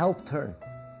 Please help turn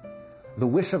the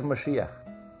wish of Mashiach,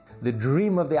 the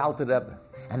dream of the Alter Rebbe,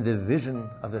 and the vision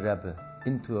of the Rebbe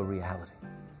into a reality.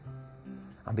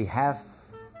 On behalf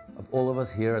of all of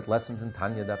us here at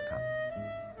lessonsintanya.com,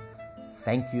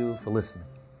 thank you for listening.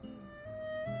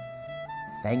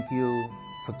 Thank you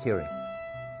for caring.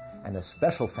 And a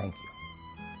special thank you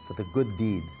for the good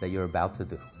deed that you're about to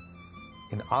do.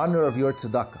 In honor of your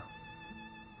tzedakah,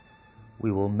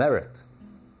 we will merit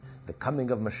the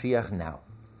coming of Mashiach now,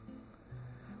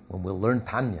 when we'll learn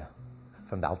Tanya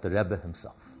from the Alter Rebbe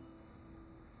himself.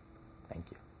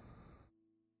 Thank you.